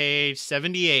 It's like page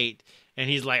 78, and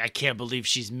he's like, I can't believe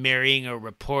she's marrying a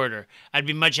reporter. I'd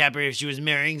be much happier if she was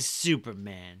marrying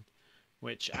Superman.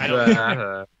 Which I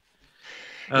don't.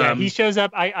 Yeah, he shows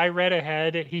up. I read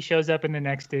ahead. He shows up in the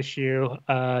next issue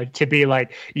to be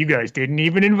like, you guys didn't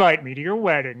even invite me to your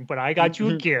wedding, but I got you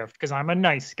a gift because I'm a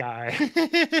nice guy.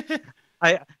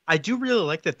 I do really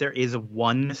like that there is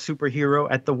one superhero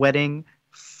at the wedding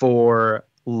for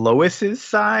Lois's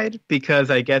side, because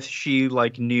I guess she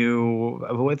like knew,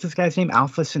 what's this guy's name?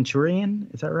 Alpha Centurion?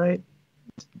 Is that right?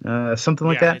 Something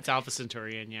like that? It's Alpha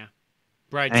Centurion, yeah.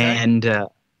 Brightside. And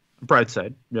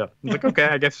Brightside, yeah. It's like, okay,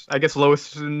 I guess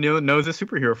Lois knows a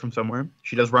superhero from somewhere.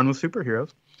 She does run with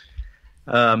superheroes.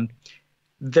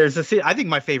 There's a scene, I think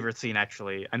my favorite scene,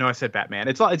 actually. I know I said Batman.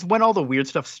 It's when all the weird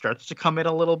stuff starts to come in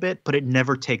a little bit, but it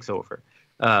never takes over.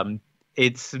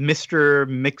 It's Mr.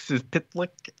 Mix's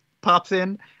Pitlick pops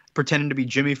in, pretending to be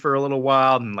Jimmy for a little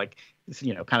while, and like,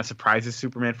 you know, kind of surprises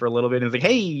Superman for a little bit. And he's like,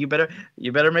 "Hey, you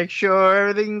better make sure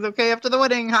everything's okay after the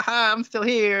wedding. Haha, I'm still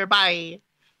here. Bye."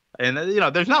 And you know,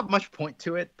 there's not much point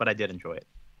to it, but I did enjoy it.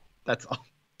 That's all.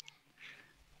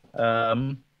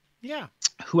 Yeah.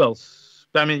 Who else?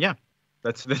 I mean, yeah.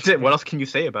 That's it. What else can you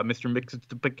say about Mr. Mix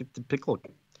the Pickle?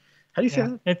 How do you say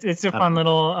that? It's a fun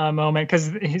little moment,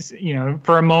 because he's, you know,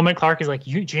 for a moment Clark is like,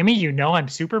 "You, Jimmy, you know I'm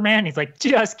Superman?" He's like,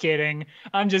 "Just kidding.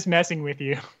 I'm just messing with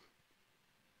you."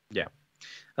 Yeah,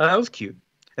 that was cute.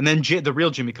 And then the real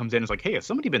Jimmy comes in and is like, "Hey, has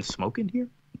somebody been smoking here?"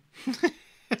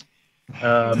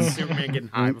 Superman getting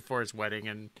high before his wedding,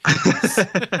 and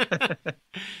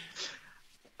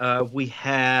we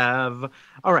have,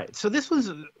 all right, so this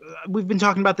was, we've been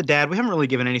talking about the dad. We haven't really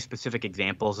given any specific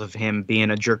examples of him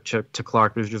being a jerk to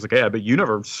Clark. It was just like, "Hey, but you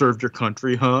never served your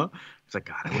country, huh?" It's like,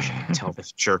 God, I wish I could tell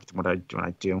this jerk what I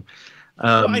do.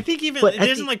 Well, I think even it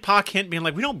isn't like Pa Kent being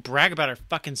like, "We don't brag about our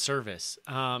fucking service."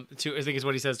 I think is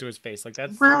what he says to his face. Like,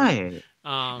 that's right.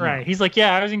 Right. He's like,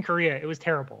 "Yeah, I was in Korea. It was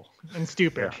terrible and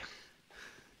stupid." Yeah.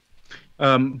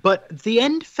 But the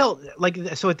end felt like,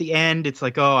 so at the end, it's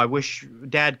like, "Oh, I wish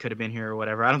Dad could have been here," or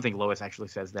whatever. I don't think Lois actually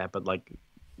says that, but like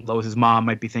Lois's mom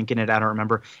might be thinking it. I don't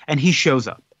remember. And he shows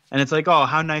up, and it's like, "Oh,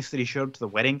 how nice that he showed up to the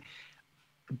wedding."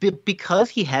 Because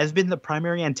he has been the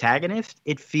primary antagonist,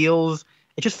 it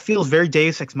just feels very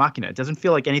Deus Ex Machina. It doesn't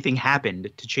feel like anything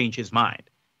happened to change his mind.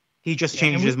 He just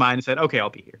changed his mind and said, "Okay,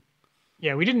 I'll be here."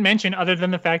 Yeah, we didn't mention, other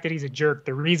than the fact that he's a jerk,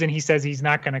 the reason he says he's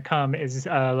not going to come is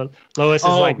Lois is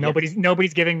like,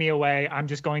 nobody's giving me away. I'm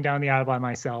just going down the aisle by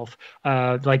myself.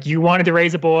 Like, you wanted to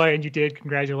raise a boy and you did.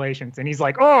 Congratulations. And he's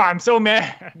like, oh, I'm so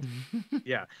mad.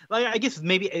 Yeah, like I guess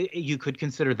maybe you could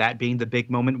consider that being the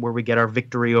big moment where we get our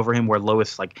victory over him, where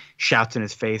Lois like shouts in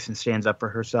his face and stands up for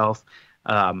herself.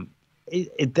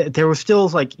 There was still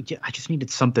like, I just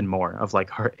needed something more of like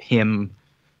him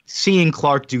seeing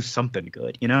Clark do something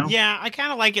good, you know? Yeah, I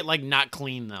kind of like it, like, not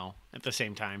clean, though, at the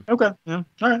same time. Okay, yeah,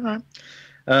 all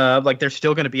right. Like, they're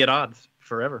still going to be at odds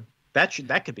forever. That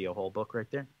could be a whole book right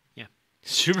there. Yeah.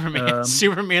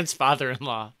 Superman's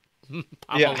father-in-law,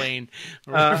 Papa Lane.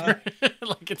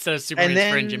 Like, instead of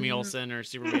Superman's friend, Jimmy Olsen, or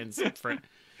Superman's friend.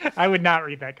 I would not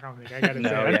read that comic, I gotta say.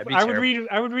 Yeah,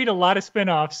 I would read a lot of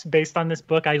spin-offs based on this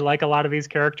book. I like a lot of these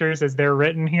characters as they're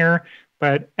written here.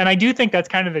 And I do think that's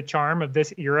kind of the charm of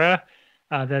this era,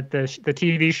 that the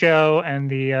TV show and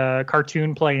the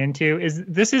cartoon play into.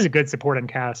 This is a good supporting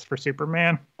cast for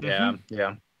Superman. Yeah,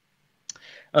 yeah.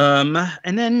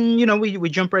 And then we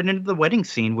jump right into the wedding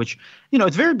scene, which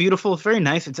it's very beautiful. It's very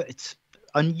nice. It's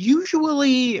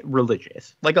unusually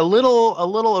religious, like a little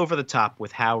over the top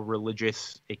with how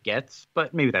religious it gets.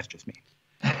 But maybe that's just me.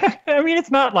 I mean, it's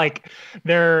not like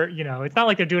it's not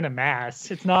like they're doing a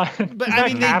mass. It's not. But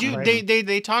I mean,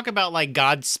 they talk about like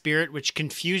God's spirit, which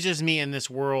confuses me in this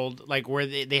world, like where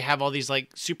they have all these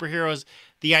like superheroes.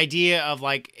 The idea of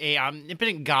like a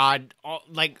omnipotent God,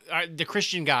 like the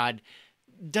Christian God,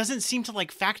 doesn't seem to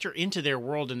like factor into their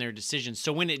world and their decisions.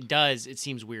 So when it does, it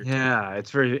seems weird. Yeah,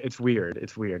 it's weird.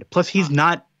 It's weird. Plus, he's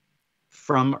not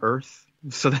from Earth.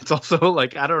 So that's also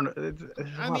like, I don't know.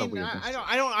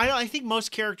 I think most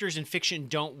characters in fiction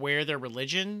don't wear their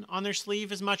religion on their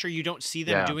sleeve as much, or you don't see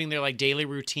them doing their like daily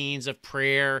routines of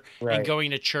prayer and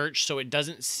going to church. So it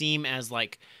doesn't seem as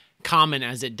like common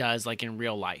as it does like in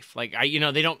real life. Like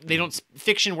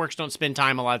fiction works don't spend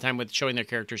time a lot of time with showing their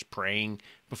characters praying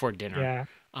before dinner. Yeah.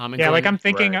 Like I'm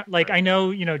thinking, I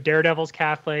know, Daredevil's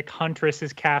Catholic, Huntress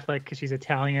is Catholic because she's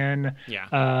Italian. Yeah.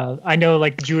 I know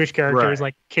like Jewish characters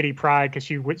like Kitty Pryde because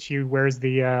she wears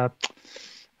the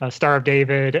Star of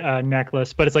David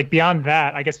necklace. But it's like beyond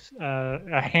that, I guess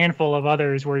a handful of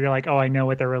others where you're like, oh, I know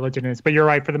what their religion is. But you're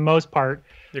right, for the most part,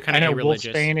 they're kind of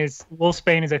irreligious. Wolf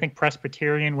Spain is I think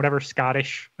Presbyterian, whatever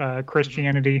Scottish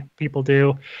Christianity people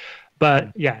do.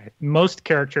 But yeah, most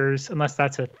characters, unless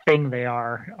that's a thing they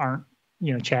aren't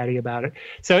chatty about it.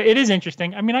 So it is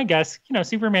interesting. I mean, I guess,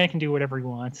 Superman can do whatever he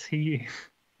wants.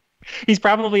 He's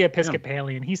probably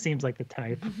Episcopalian. He seems like the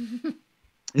type.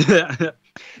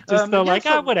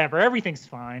 Whatever, everything's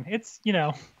fine. It's,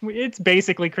 it's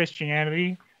basically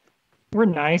Christianity. We're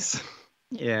nice.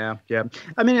 Yeah.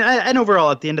 I mean, and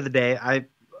overall, at the end of the day,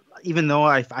 even though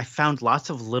I found lots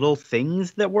of little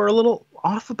things that were a little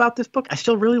off about this book, I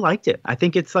still really liked it. I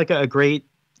think it's like a great,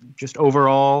 just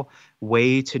overall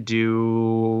way to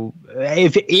do.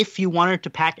 If you wanted to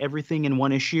pack everything in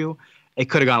one issue, it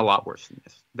could have gone a lot worse than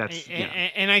this.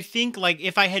 And I think like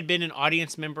if I had been an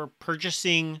audience member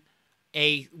purchasing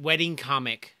a wedding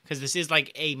comic, because this is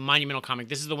like a monumental comic.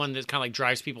 This is the one that kind of like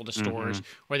drives people to stores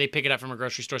or they pick it up from a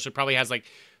grocery store. So it probably has like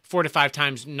 4 to 5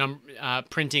 times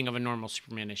printing of a normal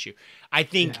Superman issue. I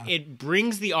think it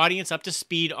brings the audience up to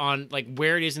speed on like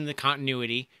where it is in the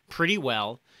continuity pretty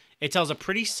well. It tells a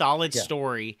pretty solid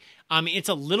story. It's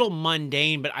a little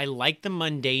mundane, but I like the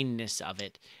mundaneness of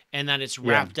it, and that it's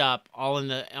wrapped up all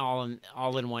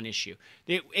in one issue.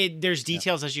 There's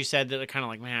details, as you said, that are kind of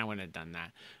like, man, I wouldn't have done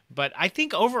that. But I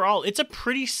think overall, it's a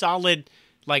pretty solid,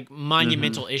 like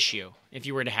monumental issue if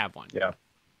you were to have one. Yeah.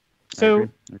 So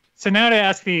now to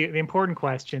ask the important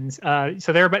questions.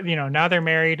 So they're, now they're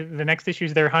married. The next issue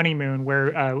is their honeymoon,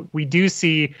 where we do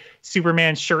see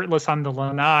Superman shirtless on the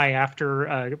lanai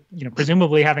after,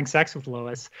 presumably having sex with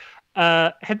Lois.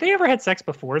 Had they ever had sex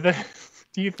before this?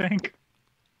 Do you think?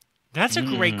 That's a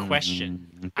great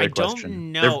question. I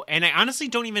don't know, and I honestly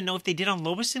don't even know if they did on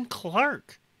Lois and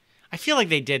Clark. I feel like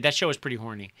they did. That show was pretty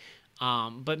horny,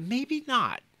 but maybe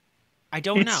not. I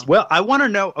don't know. Well, I want to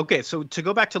know. Okay, so to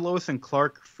go back to Lois and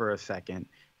Clark for a second,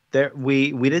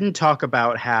 we didn't talk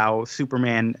about how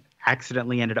Superman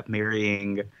accidentally ended up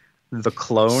marrying the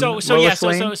clone.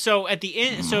 So at the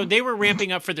end, so they were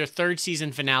ramping up for their 3rd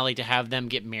season finale to have them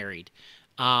get married.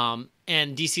 And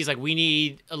DC's like, we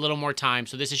need a little more time.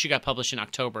 So this issue got published in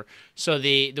October. So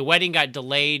the wedding got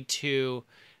delayed to,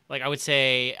 like, I would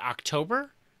say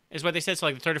October is what they said. So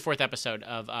like the 3rd or 4th episode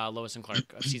of Lois and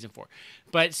Clark of season 4.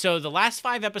 But so the last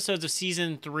 5 episodes of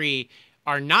season 3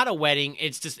 are not a wedding.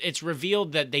 It's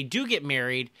revealed that they do get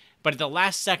married, but at the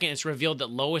last second, it's revealed that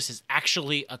Lois is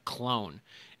actually a clone.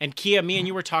 And Kia, me and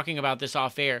you were talking about this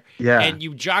off air, and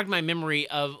you jogged my memory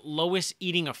of Lois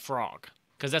eating a frog.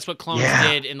 Because that's what clones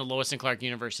did in the Lois and Clark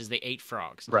universe, is they ate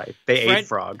frogs. Right. They ate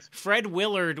frogs. Fred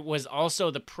Willard was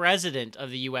also the president of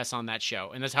the U.S. on that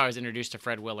show. And that's how I was introduced to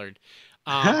Fred Willard.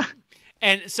 And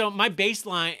so my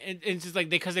baseline, it's just like,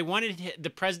 because they wanted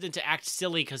the president to act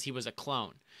silly because he was a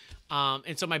clone.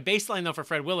 And so my baseline, though, for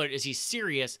Fred Willard is he's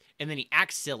serious and then he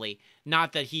acts silly.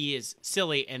 Not that he is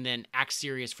silly and then acts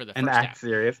serious for the first half. And acts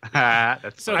serious.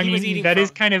 That's so I he was mean, eating that is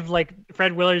kind of like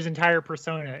Fred Willard's entire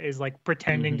persona is like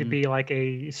pretending to be like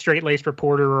a straight-laced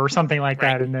reporter or something like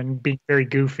that, and then being very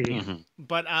goofy.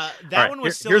 But that one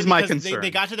was silly here's my because concern. they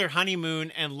got to their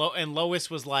honeymoon and Lois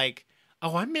was like,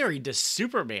 "Oh, I'm married to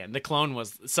Superman." The clone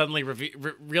was suddenly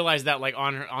realized that like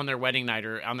on their wedding night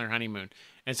or on their honeymoon,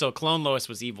 and so clone Lois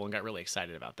was evil and got really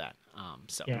excited about that.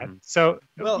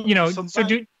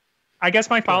 I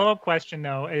guess my follow-up question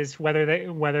though is whether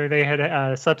they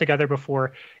had slept together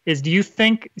before. Is do you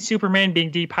think Superman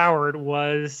being depowered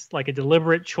was like a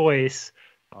deliberate choice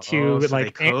to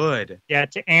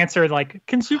to answer like,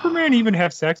 can Superman even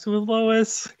have sex with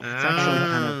Lois?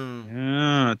 That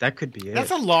could be it. That's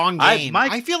a long game.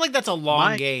 I feel like that's a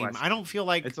long game. I don't feel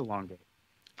like it's a long game.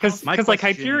 Because like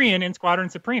Hyperion in Squadron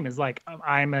Supreme is like, we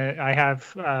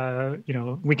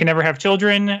can never have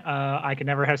children. I can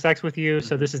never have sex with you,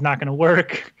 so this is not going to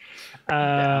work.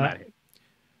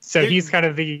 So he's kind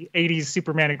of the 80s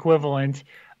Superman equivalent,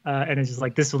 and it's just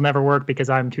like, this will never work because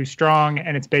I'm too strong,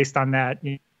 and it's based on that.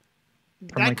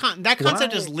 That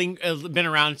concept has been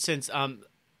around since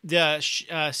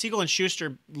Siegel and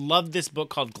Schuster loved this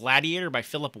book called Gladiator by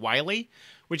Philip Wiley,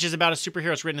 which is about a superhero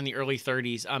that's written in the early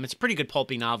 30s. It's a pretty good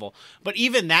pulpy novel. But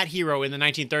even that hero in the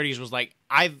 1930s was like,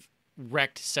 I've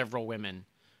wrecked several women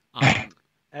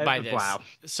by this. Wow.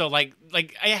 So like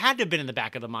it had to have been in the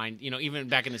back of the mind, even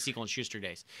back in the Siegel and Schuster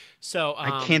days. So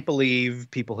I can't believe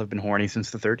people have been horny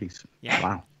since the 30s. Yeah.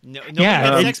 Wow. No one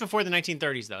had sex before the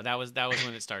 1930s, though. That was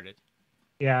when it started.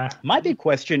 Yeah. My big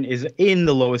question is, in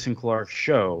the Lois and Clark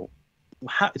show,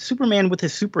 Superman with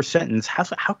his super sentence,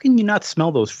 how can you not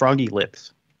smell those froggy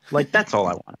lips? Like, that's all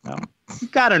I want to know. You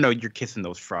gotta know you're kissing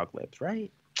those frog lips,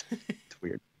 right? It's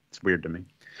weird. It's weird to me.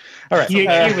 All right. He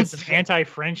with some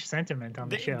anti-French sentiment on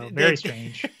the show. Very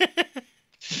strange.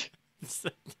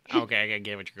 Okay, I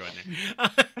get what you're going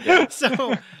there.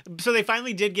 So they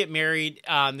finally did get married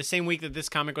the same week that this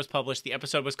comic was published. The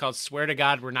episode was called "Swear to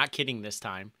God, We're Not Kidding This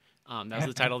Time." That was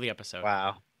the title of the episode.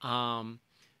 Wow.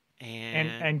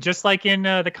 And just like in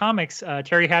the comics,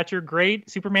 Terry Hatcher, great.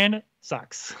 Superman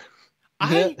sucks.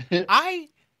 I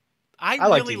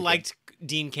really Dean liked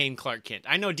Dean Cain Clark Kent.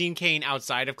 I know Dean Cain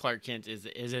outside of Clark Kent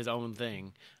is his own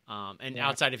thing, and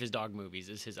outside of his dog movies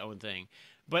is his own thing.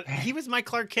 But he was my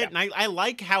Clark Kent, and I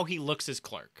like how he looks as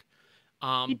Clark.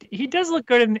 He does look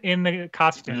good in the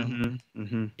costume.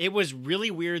 It was really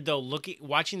weird though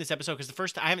watching this episode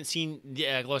because I haven't seen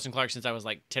Lois and Clark since I was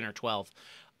like 10 or 12.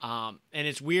 And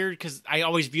it's weird because I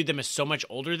always viewed them as so much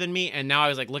older than me, and now I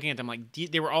was like looking at them like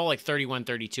they were all like 31,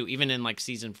 32, even in like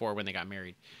season 4 when they got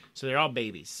married. So they're all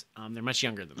babies. They're much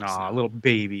younger than us. Little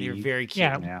baby. They're very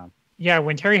cute. Yeah.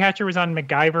 When Terry Hatcher was on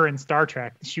MacGyver and Star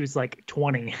Trek, she was like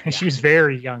 20. Yeah. She was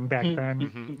very young back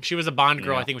then. She was a Bond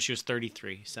girl, I think, when she was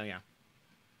 33. So yeah.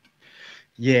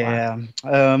 Yeah.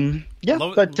 Wow. Yeah.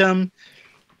 Go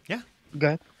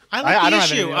ahead. I like the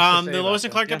issue. The Lois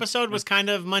and Clark episode was kind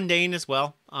of mundane as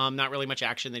well. Not really much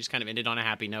action. They just kind of ended on a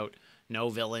happy note. No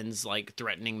villains like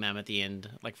threatening them at the end,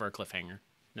 like for a cliffhanger.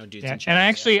 No dudes in chains. And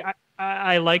actually,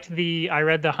 I liked I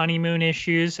read the honeymoon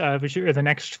issues, which are the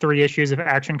next 3 issues of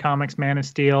Action Comics, Man of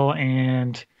Steel,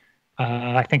 and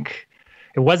I think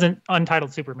it wasn't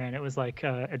Untitled Superman. It was like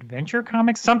Adventure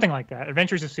Comics, something like that.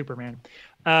 Adventures of Superman.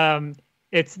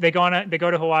 They go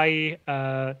to Hawaii.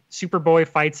 Superboy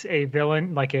fights a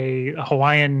villain, like a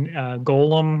Hawaiian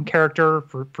golem character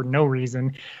for no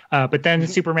reason. But then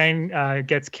Superman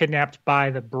gets kidnapped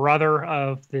by the brother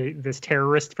of this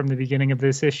terrorist from the beginning of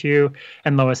this issue,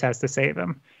 and Lois has to save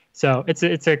him. So it's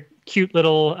a cute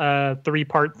little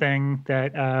 3-part thing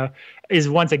that is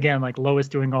once again like Lois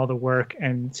doing all the work,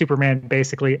 and Superman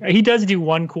basically he does do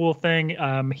one cool thing.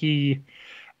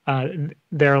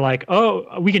 They're like,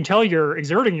 oh, we can tell you're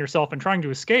exerting yourself and trying to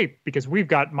escape because we've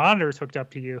got monitors hooked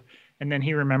up to you. And then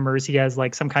he remembers he has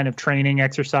like some kind of training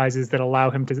exercises that allow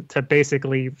him to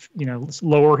basically,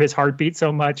 lower his heartbeat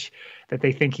so much that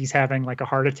they think he's having like a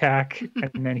heart attack.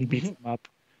 And then he beats them up.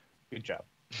 Good job.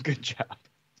 Good job.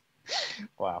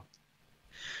 Wow.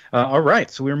 All right,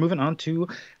 so we're moving on to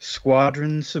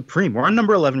Squadron Supreme. We're on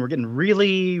number 11. We're getting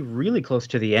really, really close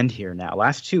to the end here now.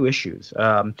 Last two issues.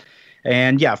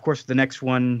 And yeah, of course, the next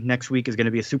one next week is going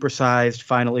to be a supersized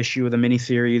final issue of the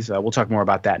miniseries. We'll talk more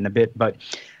about that in a bit. But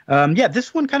yeah,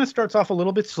 this one kind of starts off a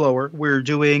little bit slower. We're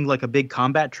doing like a big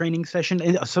combat training session.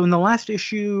 And so in the last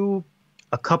issue,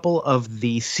 a couple of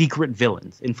the secret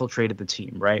villains infiltrated the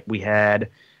team, right? We had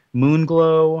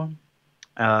Moonglow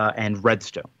and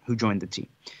Redstone, who joined the team.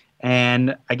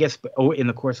 And I guess in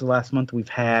the course of last month, we've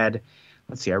had,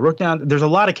 let's see, I wrote down, there's a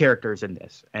lot of characters in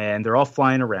this, and they're all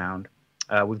flying around.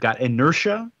 We've got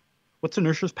Inertia. What's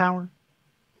Inertia's power?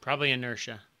 Probably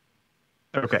inertia.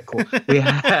 Okay, cool. We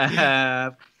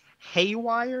have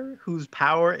Haywire, whose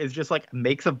power is just like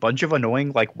makes a bunch of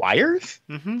annoying like wires.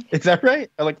 Mm-hmm. Is that right?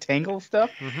 Or like tangle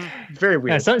stuff. Mm-hmm. Very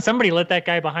weird. Yeah, somebody let that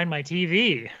guy behind my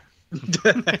TV.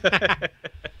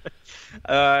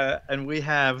 And we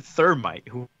have Thermite,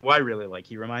 who I really like.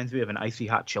 He reminds me of an Icy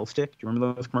Hot Chill Stick. Do you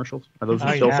remember those commercials? Are those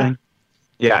still yeah. thing?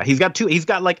 Yeah, he's got two. He's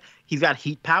got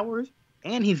heat powers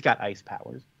and he's got ice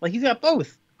powers. Like he's got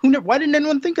both. Why didn't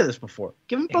anyone think of this before?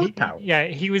 Give him both powers. Yeah,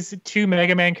 he was two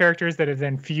Mega Man characters that have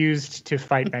then fused to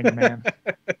fight Mega Man.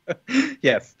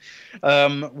 Yes.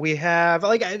 We have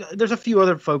there's a few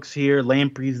other folks here.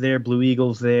 Lamprey's there, Blue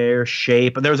Eagle's there,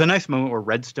 Shape. There was a nice moment where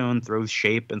Redstone throws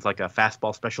Shape, and it's like a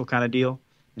fastball special kind of deal,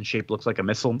 and Shape looks like a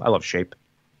missile. I love Shape.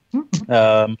 I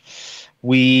don't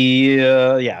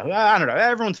know.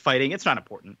 Everyone's fighting. It's not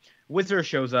important. Wizard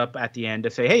shows up at the end to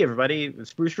say, "Hey, everybody,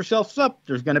 spruce yourselves up.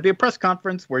 There's going to be a press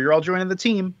conference where you're all joining the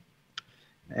team."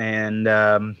 And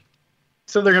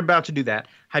so they're about to do that.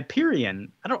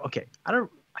 Hyperion, I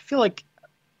feel like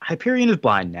Hyperion is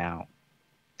blind now.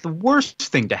 The worst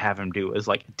thing to have him do is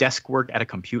like desk work at a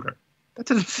computer. That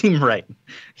doesn't seem right.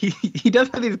 He does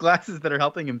have these glasses that are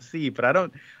helping him see, but I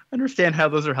don't understand how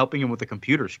those are helping him with a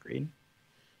computer screen.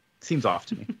 Seems off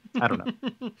to me. I don't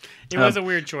know. It was a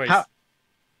weird choice.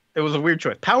 It was a weird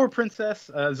choice. Power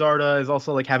Princess Zarda is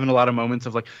also like having a lot of moments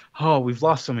of like, oh, we've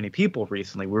lost so many people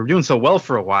recently. We were doing so well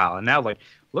for a while, and now like,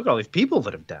 look at all these people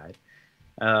that have died.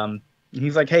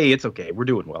 He's like, hey, it's okay. We're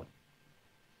doing well.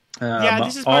 Yeah,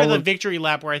 this is part of the victory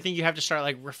lap where I think you have to start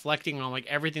like reflecting on like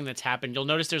everything that's happened. You'll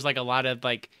notice there's like a lot of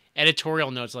like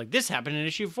editorial notes like this happened in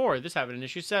issue 4, this happened in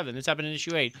issue 7, this happened in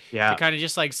issue 8. Yeah. To kind of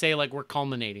just like say like we're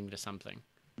culminating to something.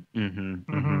 Mm-hmm.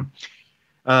 Mm-hmm.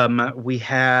 We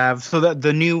have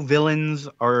the new villains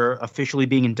are officially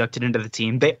being inducted into the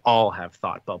team. They all have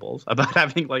thought bubbles about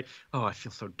having like, oh, I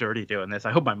feel so dirty doing this.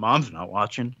 I hope my mom's not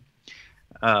watching.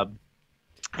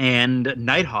 And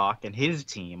Nighthawk and his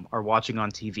team are watching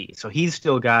on TV. So he's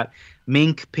still got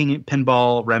Mink,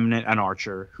 Pinball, Remnant, and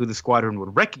Archer, who the squadron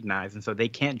would recognize, and so they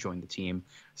can't join the team.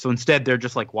 So instead, they're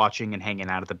just like watching and hanging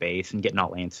out at the base and getting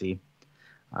all antsy.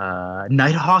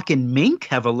 Nighthawk and Mink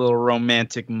have a little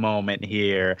romantic moment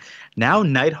here. Now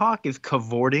Nighthawk is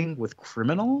cavorting with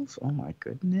criminals. Oh my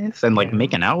goodness. And like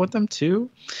making out with them too.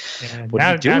 Yeah, what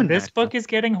are you doing? Now this book is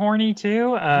getting horny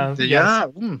too. Yeah.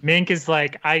 Mink is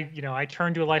like, I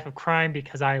turned to a life of crime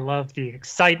because I love the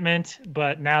excitement,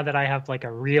 but now that I have like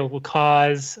a real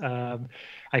cause,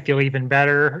 I feel even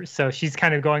better. So she's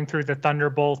kind of going through the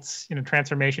Thunderbolts,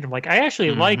 transformation of like, I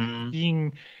actually like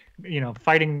being,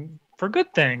 fighting for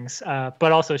good things,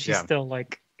 but also she's still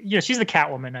like, she's the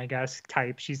Catwoman, I guess,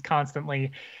 type. She's constantly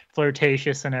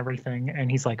flirtatious and everything, and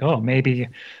he's like, oh, maybe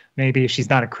she's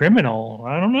not a criminal.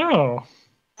 I don't know.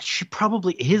 She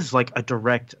probably is like a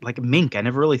direct, like Mink. I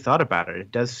never really thought about it. It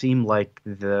does seem like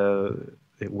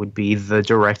it would be the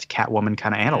direct Catwoman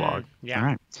kind of analog. Yeah. All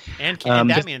right. And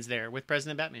Batman's there with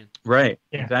President Batman. Right.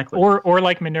 Yeah. Exactly. Or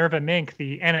like Minerva Mink,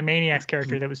 the Animaniacs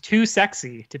character that was too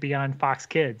sexy to be on Fox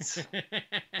Kids.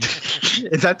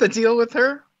 Is that the deal with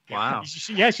her? Wow.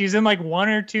 Yeah, she's in like 1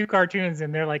 or 2 cartoons,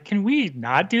 and they're like, can we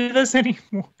not do this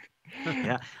anymore?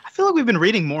 Yeah, I feel like we've been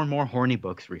reading more and more horny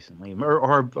books recently,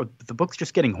 or the book's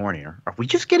just getting hornier. Are we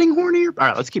just getting hornier? All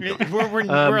right, let's keep going.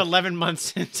 We're 11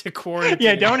 months into quarantine.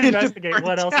 Yeah, don't investigate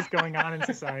what else is going on in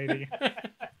society.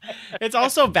 It's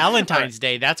also Valentine's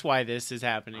Day. That's why this is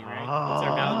happening, right? It's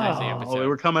our Valentine's Day episode.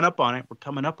 We're coming up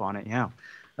on it. Yeah.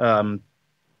 All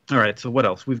right. So what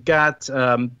else? We've got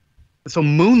so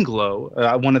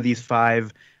Moonglow, one of these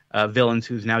 5 villains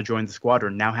who's now joined the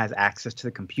squadron, now has access to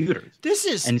the computers. This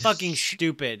is fucking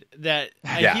stupid that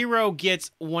a hero gets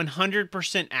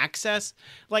 100% access.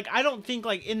 Like, I don't think,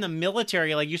 like, in the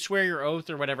military, like, you swear your oath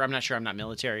or whatever. I'm not sure. I'm not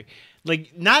military.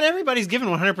 Like, not everybody's given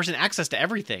 100% access to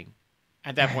everything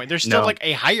at that point. There's still, like,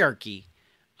 a hierarchy.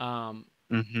 So,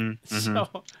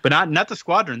 but not the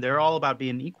squadron. They're all about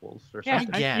being equals or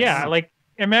something. Yeah, like,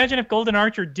 imagine if Golden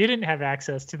Archer didn't have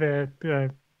access to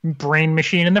the brain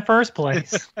machine in the first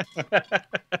place.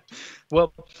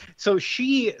 Well, so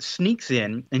she sneaks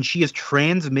in and she is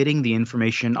transmitting the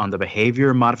information on the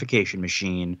behavior modification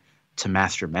machine to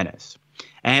Master Menace.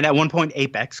 And at one point,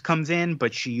 Apex comes in,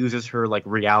 but she uses her like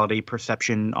reality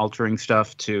perception altering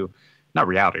stuff to, not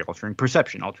reality altering,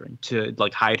 perception altering to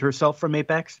like hide herself from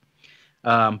Apex.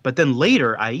 But then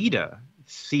later, Aida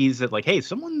sees that like, hey,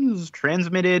 someone's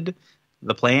transmitted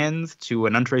the plans to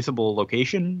an untraceable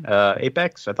location.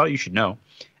 Apex, I thought you should know.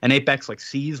 And Apex like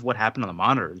sees what happened on the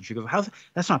monitor, and she goes,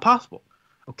 that's not possible.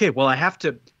 Okay, well, I have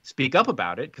to speak up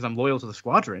about it because I'm loyal to the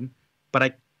squadron, but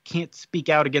I can't speak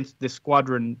out against this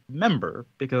squadron member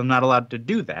because I'm not allowed to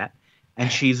do that.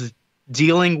 And she's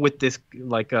dealing with this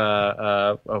like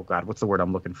oh god, what's the word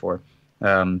I'm looking for?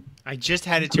 I just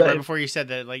had it too right before you said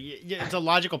that. Like, it's a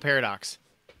logical paradox.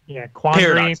 Yeah,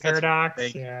 quandary,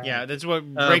 paradox. Yeah, that's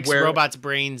what breaks robots'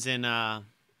 brains in on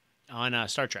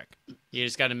Star Trek. You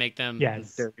just got to make them.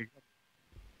 Yes.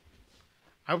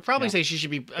 I would probably say she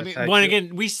should be. I mean,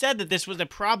 again, we said that this was a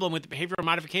problem with the behavioral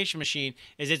modification machine.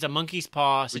 Is it's a monkey's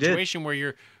paw situation where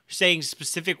you're saying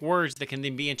specific words that can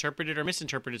then be interpreted or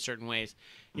misinterpreted certain ways.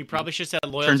 You probably should have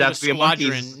said loyal to the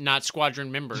squadron, not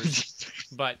squadron members.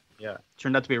 But yeah,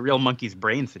 turned out to be a real monkey's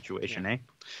brain situation, eh?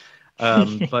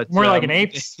 But more like an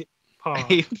ape's paw.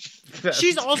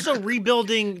 She's also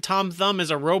rebuilding Tom Thumb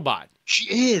as a robot.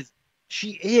 She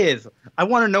is. I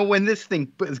want to know when this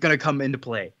thing is going to come into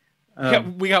play.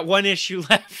 We got one issue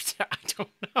left. I don't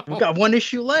know. We got one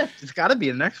issue left. It's got to be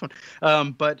the next one.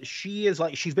 But she's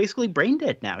basically brain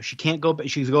dead now. She can't go.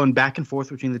 She's going back and forth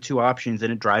between the two options,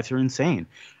 and it drives her insane.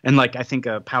 And like I think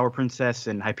Power Princess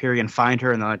and Hyperion find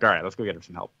her, and they're like, all right, let's go get her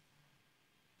some help.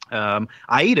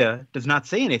 Aida does not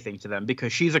say anything to them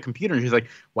because she's a computer, and she's like,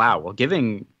 wow, well,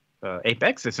 giving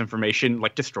Apex this information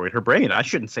like destroyed her brain. I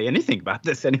shouldn't say anything about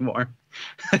this anymore.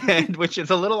 And which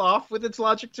is a little off with its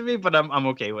logic to me, but I'm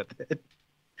okay with it.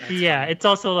 Yeah, it's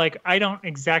also like I don't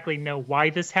exactly know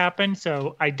why this happened,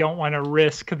 so I don't want to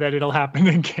risk that it'll happen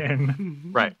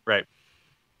again. Right.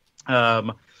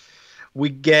 We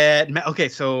get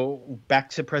so back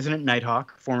to President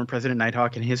Nighthawk, former President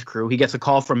Nighthawk and his crew. He gets a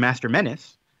call from Master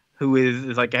Menace, who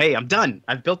is like, hey, I'm done.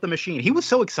 I've built the machine. He was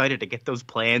so excited to get those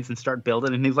plans and start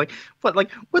building. And he's like,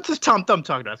 what's this Tom Thumb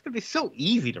talking about? It's going to be so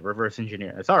easy to reverse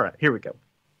engineer this. All right, here we go.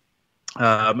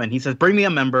 And he says, bring me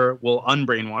a member. We'll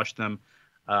unbrainwash them.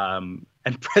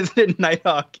 And President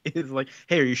Nighthawk is like,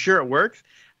 hey, are you sure it works?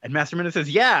 And Master Menace says,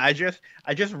 yeah, I just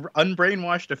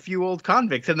unbrainwashed a few old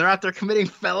convicts, and they're out there committing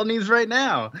felonies right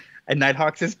now. And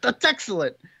Nighthawk says, that's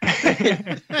excellent.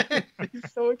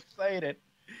 He's so excited.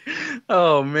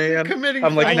 Oh man, committing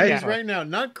felonies right now,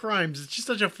 not crimes. It's just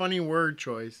such a funny word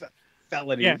choice.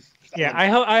 Felonies. Yeah.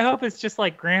 I hope it's just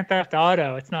like Grand Theft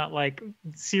Auto. It's not like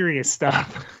serious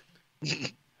stuff.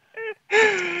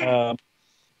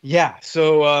 Yeah.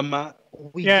 So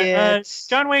we get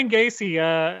John Wayne Gacy.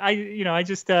 I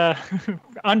just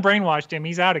unbrainwashed him.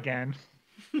 He's out again.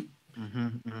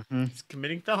 He's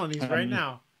committing felonies right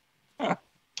now.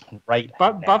 Right.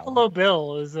 Buffalo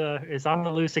Bill is on the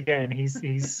loose again.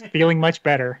 He's feeling much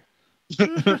better.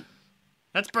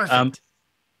 That's perfect.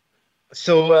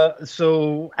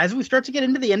 So as we start to get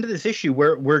into the end of this issue,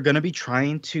 we're going to be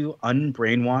trying to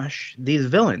unbrainwash these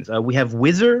villains. We have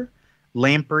Whizzer,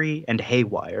 Lamprey, and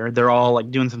Haywire. They're all like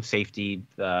doing some safety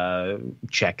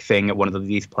check thing at one of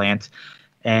these plants.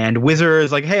 And Whizzer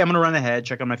is like, hey, I'm going to run ahead,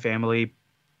 check on my family.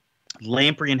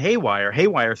 Lamprey and Haywire.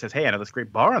 Haywire says, hey, I know this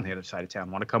great bar on the other side of town.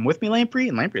 Want to come with me, Lamprey?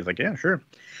 And Lamprey's like, yeah, sure.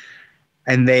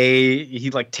 And he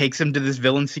like takes him to this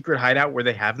villain secret hideout where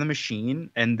they have the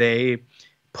machine, and they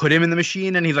put him in the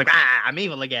machine, and he's like, I'm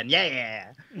evil again.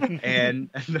 Yeah. and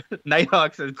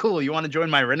Nighthawk says, cool, you want to join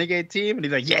my renegade team? And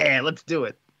he's like, yeah, let's do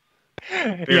it.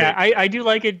 Yeah, I do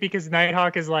like it because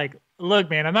Nighthawk is like, look,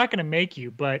 man, I'm not going to make you,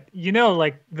 but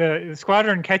like the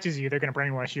squadron catches you, they're going to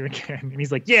brainwash you again. And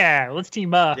he's like, yeah, let's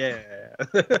team up. Yeah.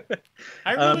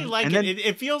 I really like it. Then,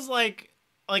 it feels like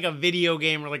a video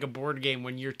game or like a board game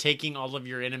when you're taking all of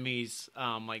your enemies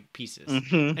like pieces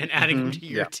and adding them to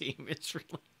your team.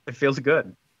 It feels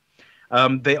good.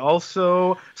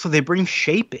 They bring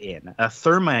Shape in. A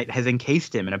thermite has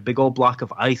encased him in a big old block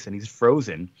of ice, and he's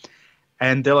frozen.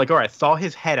 And they're like, all right, thaw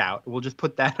his head out. We'll just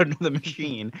put that under the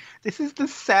machine. This is the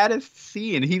saddest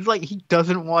scene. He's like, he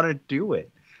doesn't want to do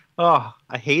it. Oh,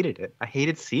 I hated it. I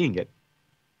hated seeing it.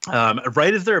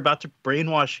 Right as they're about to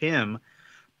brainwash him,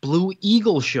 Blue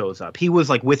Eagle shows up. He was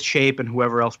like with Shape and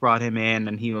whoever else brought him in,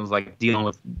 and he was like dealing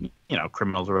with,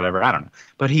 criminals or whatever. I don't know.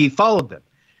 But he followed them.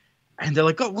 And they're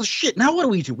like, oh, well, shit, now what do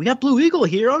we do? We have Blue Eagle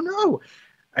here. Oh, no.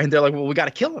 And they're like, well, we got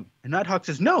to kill him. And Nighthawk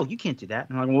says, no, you can't do that.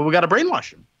 And I'm like, well, we got to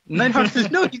brainwash him. Nighthawk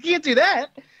says, no, you can't do that.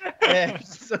 And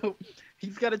so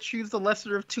he's got to choose the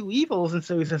lesser of two evils. And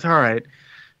so he says, all right,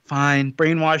 fine,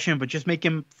 brainwash him, but just make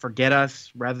him forget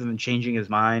us rather than changing his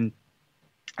mind.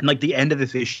 And like the end of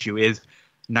this issue is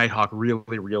Nighthawk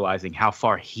really realizing how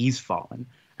far he's fallen.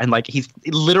 And like he's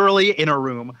literally in a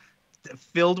room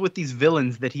filled with these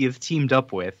villains that he has teamed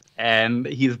up with, and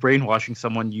he's brainwashing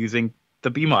someone using the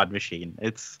BMod machine.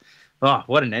 It's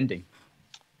what an ending.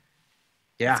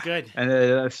 Yeah, it's good.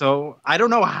 And so I don't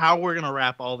know how we're gonna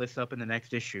wrap all this up in the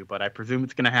next issue, but I presume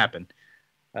it's gonna happen.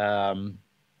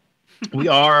 We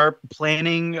are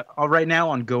planning right now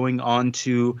on going on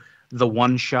to the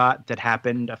one shot that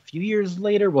happened a few years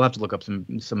later. We'll have to look up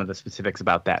some of the specifics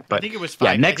about that. But I think it was 5.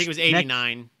 I think it was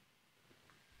 89.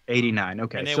 89.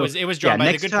 Okay, and it was drawn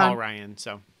by the good Paul Ryan.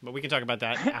 So, but we can talk about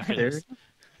that after this.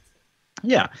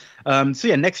 Yeah.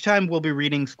 Next time we'll be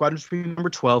reading Squadron Supreme number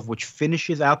 12, which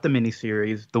finishes out the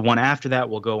miniseries. The one after that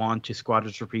will go on to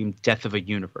Squadron Supreme Death of a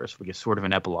Universe, which is sort of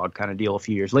an epilogue kind of deal a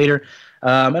few years later.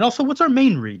 And also, what's our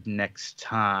main read next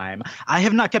time? I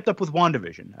have not kept up with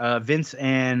WandaVision. Vince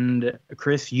and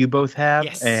Chris, you both have.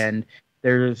 Yes. And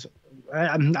there's,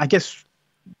 I guess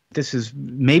this is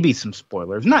maybe some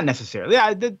spoilers. Not necessarily.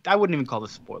 I wouldn't even call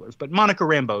this spoilers, but Monica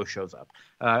Rambeau shows up,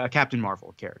 a Captain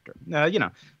Marvel character.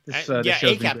 This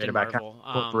show's been great about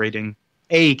incorporating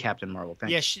a Captain Marvel.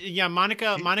 Thanks.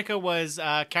 Monica was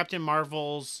Captain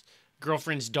Marvel's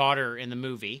girlfriend's daughter in the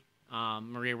movie.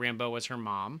 Maria Rambeau was her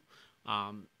mom.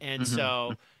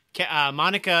 So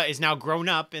Monica is now grown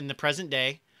up in the present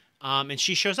day, and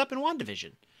she shows up in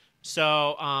WandaVision.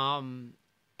 So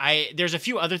there's a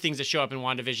few other things that show up in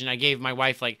WandaVision. I gave my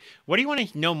wife, what do you want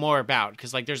to know more about?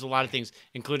 Because, there's a lot of things,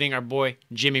 including our boy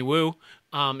Jimmy Woo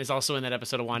is also in that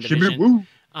episode of WandaVision. Jimmy Woo.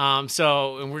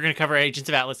 And we're going to cover Agents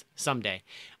of Atlas someday.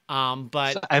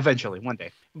 Eventually, one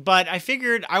day. But I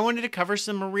figured I wanted to cover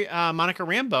some Monica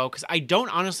Rambeau because I don't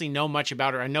honestly know much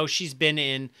about her. I know she's been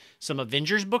in some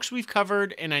Avengers books we've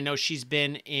covered, and I know she's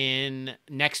been in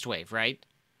Next Wave, right?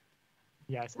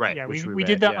 Yes. Right. Yeah, we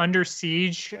did the Under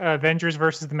Siege Avengers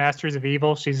versus the Masters of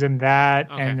Evil. She's in that,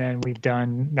 and then we've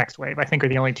done Next Wave. I think are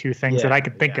the only two things that I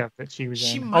could think of that she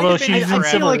was in. Although she's in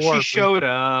Civil War. She showed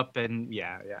up, and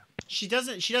She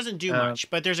doesn't do much,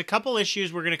 but there's a couple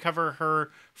issues we're going to cover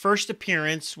her first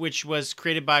appearance, which was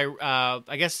created by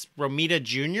I guess Romita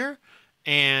Jr.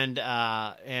 and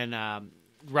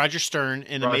Roger Stern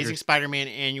in Amazing Spider-Man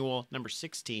Annual number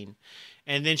 16.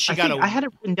 And then I had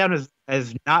it written down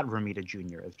as not Romita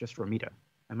Jr., as just Romita.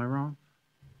 Am I wrong?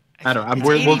 I don't know.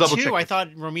 We'll double check. I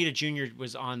thought Romita Jr.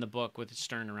 was on the book with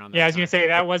Stern around that I was going to say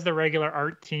that was the regular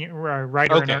art team,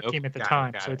 writer and art team at the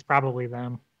time, so it's probably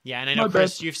them. Yeah, and I know,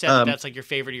 Chris, you've said that's your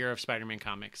favorite year of Spider-Man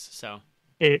comics, so.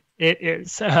 It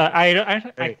is.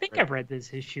 I think I've read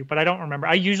this issue, but I don't remember.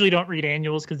 I usually don't read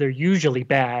annuals because they're usually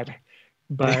bad.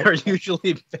 But they're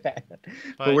usually bad,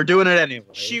 but we're doing it anyway.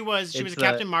 She was a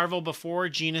Captain Marvel before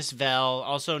Genus Vell,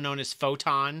 also known as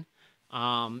Photon.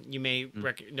 You may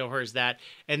know her as that.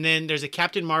 And then there's a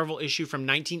Captain Marvel issue from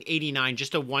 1989,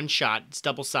 just a one-shot, it's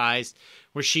double-sized,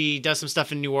 where she does some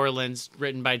stuff in New Orleans,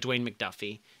 written by Dwayne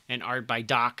McDuffie, and art by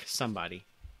Doc somebody.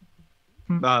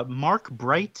 Mark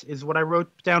Bright is what I wrote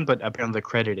down, but apparently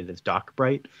credited as Doc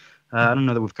Bright. I don't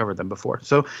know that we've covered them before.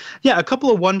 So, a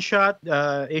couple of one-shot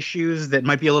issues that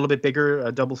might be a little bit bigger,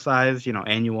 double-sized,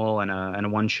 annual and a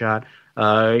one-shot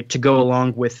to go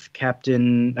along with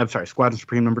Squadron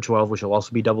Supreme number 12, which will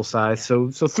also be double-sized. So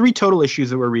 3 total issues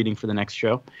that we're reading for the next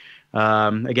show.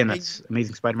 Again, that's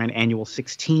Amazing Spider-Man Annual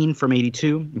 16 from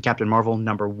 82 and Captain Marvel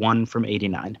number 1 from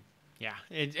 89. Yeah,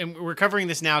 and we're covering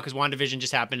this now because WandaVision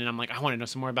just happened, and I'm like, I want to know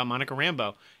some more about Monica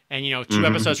Rambeau. And, 2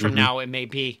 episodes from now, it may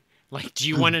be do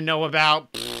you want to know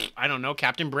about, I don't know,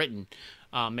 Captain Britain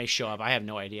may show up. I have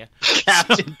no idea.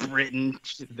 Captain Britain,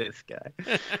 this guy.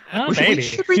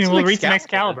 Maybe. We'll read some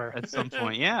Excalibur at some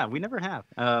point. Yeah, we never have.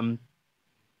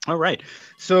 All right.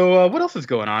 So what else is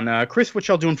going on? Chris, what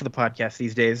y'all doing for the podcast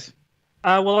these days?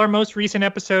 Our most recent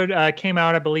episode came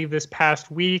out, I believe, this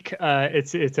past week.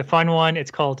 It's a fun one.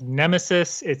 It's called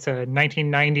Nemesis. It's a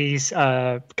 1990s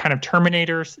kind of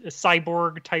Terminator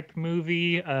cyborg type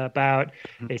movie about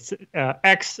a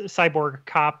ex-cyborg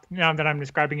cop. Now that I'm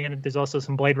describing it, there's also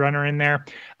some Blade Runner in there,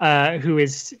 who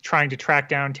is trying to track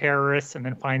down terrorists and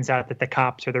then finds out that the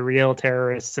cops are the real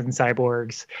terrorists and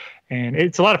cyborgs. And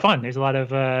it's a lot of fun. There's a lot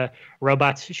of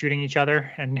robots shooting each other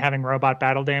and having robot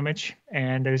battle damage.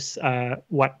 And there's, I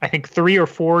think 3 or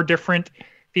 4 different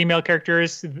female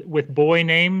characters with boy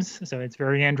names. So it's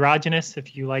very androgynous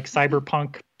if you like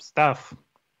cyberpunk stuff.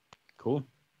 Cool.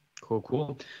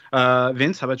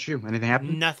 Vince, how about you? Anything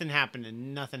happening? Nothing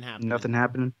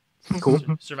happening. Cool.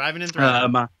 Surviving and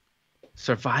thriving.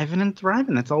 Surviving and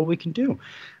thriving. That's all we can do.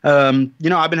 I've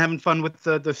been having fun with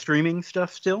the streaming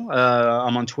stuff still.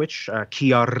 I'm on Twitch,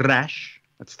 Kiarash.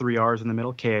 That's 3 R's in the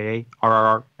middle, Karrrash.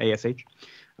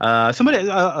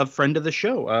 A friend of the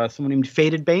show, someone named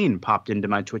Faded Bane popped into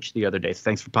my Twitch the other day. So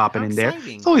thanks for popping in there.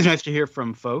 It's always nice to hear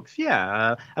from folks.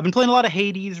 Yeah, I've been playing a lot of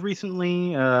Hades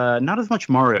recently. Not as much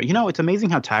Mario. It's amazing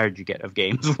how tired you get of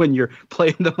games when you're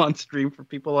playing them on stream for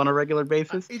people on a regular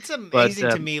basis. It's amazing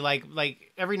to me. Like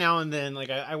every now and then,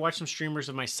 like I watch some streamers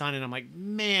of my son, and I'm like,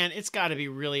 man, it's got to be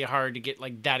really hard to get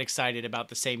like that excited about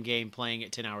the same game playing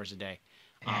it 10 hours a day.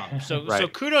 So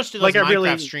kudos to those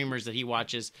Minecraft streamers that he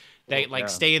watches that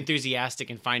stay enthusiastic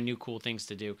and find new cool things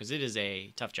to do, because it is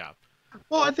a tough job.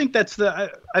 Well, I think that's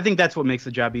what makes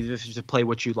the job easier, is to play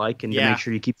what you like and to make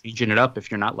sure you keep changing it up if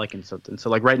you're not liking something.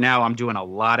 So like right now I'm doing a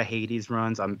lot of Hades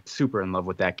runs. I'm super in love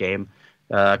with that game.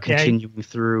 Continuing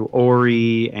through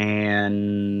Ori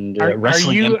and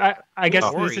wrestling. I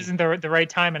guess this isn't the right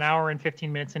time, an hour and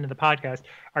 15 minutes into the podcast.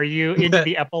 Are you into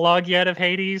the epilogue yet of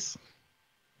Hades?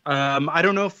 I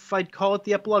don't know if I'd call it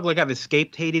the epilogue. Like, I've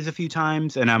escaped Hades a few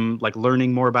times, and I'm like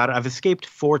learning more about it. I've escaped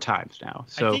 4 times now.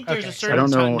 So I think there's a certain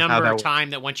number of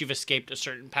time that once you've escaped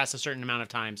past a certain amount of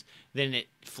times, then it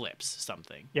flips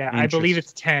something. Yeah, I believe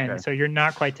it's 10. Okay. So you're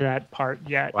not quite to that part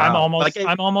yet. Wow.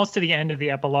 I'm almost to the end of the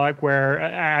epilogue, where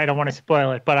I don't want to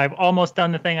spoil it, but I've almost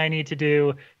done the thing I need to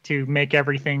do to make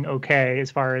everything okay as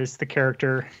far as the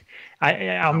character.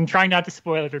 I'm trying not to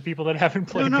spoil it for people that haven't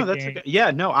played the game. Okay. Yeah,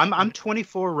 no, I'm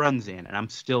 24 runs in, and I'm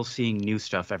still seeing new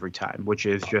stuff every time, which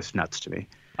is just nuts to me.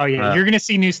 Oh yeah, you're gonna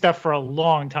see new stuff for a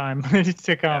long time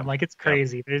to come. Like, it's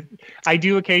crazy. Yeah. I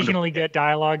do occasionally get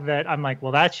dialogue that I'm like,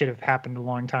 well, that should have happened a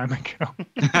long time ago.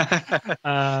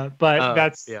 But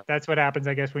that's what happens,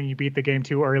 I guess, when you beat the game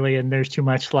too early and there's too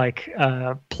much plot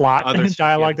and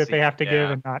dialogue that they have to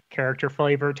give and not character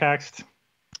flavor text.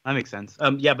 That makes sense.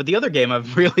 But the other game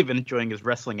I've really been enjoying is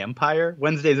Wrestling Empire.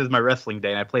 Wednesdays is my wrestling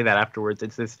day, and I play that afterwards.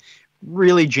 It's this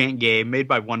really jank game made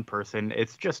by one person.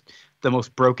 It's just the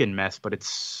most broken mess, but it's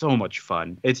so much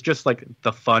fun. It's just like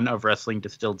the fun of wrestling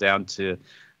distilled down to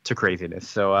craziness.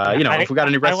 So, if we got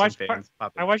any wrestling fans,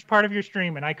 I watched part of your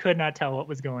stream, and I could not tell what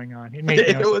was going on. It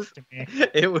made no sense to me.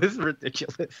 It was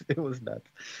ridiculous. It was nuts.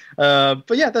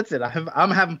 But yeah, that's it. I'm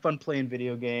having fun playing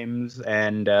video games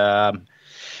and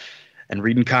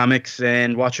reading comics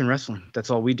and watching wrestling. That's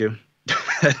all we do.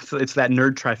 It's that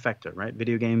nerd trifecta, right?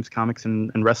 Video games, comics,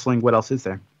 and wrestling. What else is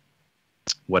there?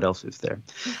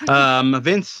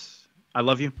 Vince, I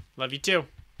love you. Love you too.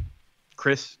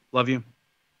 Chris, love you.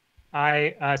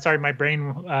 Sorry, my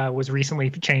brain was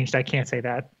recently changed. I can't say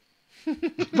that.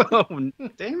 Oh,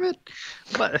 damn it.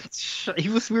 But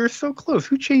we were so close.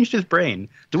 Who changed his brain?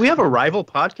 Do we have a rival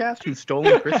podcast who's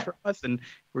stolen Chris from us and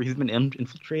where he's been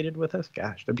infiltrated with us?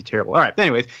 Gosh, that'd be terrible. All right.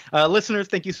 Anyways, listeners,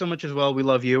 thank you so much as well. We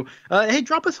love you. Hey,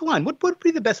 drop us a line. What would be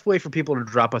the best way for people to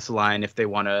drop us a line if they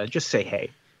want to just say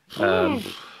hey?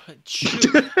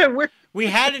 We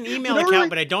had an email account,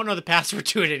 but I don't know the password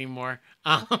to it anymore.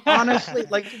 Honestly,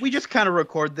 we just kind of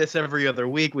record this every other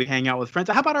week. We hang out with friends.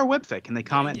 How about our website? Can they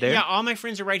comment there? Yeah,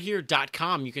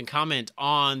 allmyfriendsareRightHere.com. You can comment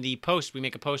on the post. We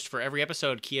make a post for every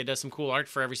episode. Kia does some cool art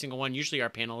for every single one, usually our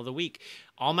panel of the week.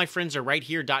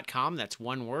 AllmyfriendsareRightHere.com. That's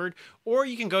one word. Or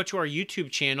you can go to our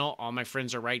YouTube channel, All My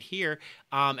Friends Are Right Here.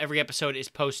 Every episode is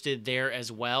posted there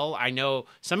as well. I know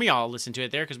some of y'all listen to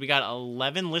it there because we got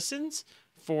 11 listens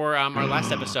for our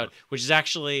last episode, which is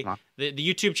actually the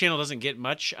YouTube channel doesn't get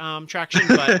much traction,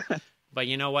 but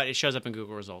you know what? It shows up in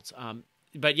Google results.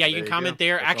 But yeah, you can comment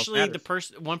there. That's actually,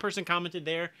 one person commented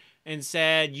there and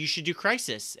said you should do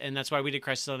Crisis, and that's why we did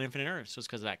Crisis on Infinite Earths, was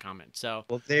because of that comment. So,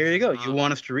 well, there you go. You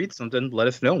want us to read something? Let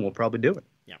us know, and we'll probably do it.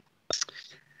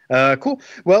 Yeah. Cool.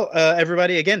 Well,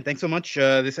 everybody, again, thanks so much.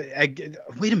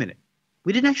 Wait a minute.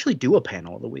 We didn't actually do a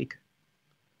panel of the week.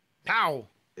 Pow.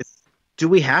 Do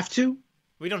we have to?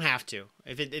 We don't have to.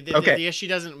 If the issue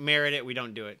doesn't merit it, we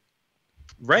don't do it.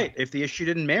 Right. If the issue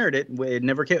didn't merit it, it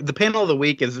never came. The panel of the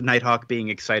week is Nighthawk being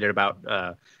excited about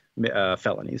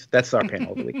felonies. That's our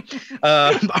panel of the week.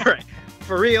 All right.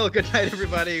 For real, good night,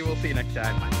 everybody. We'll see you next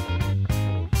time. Bye.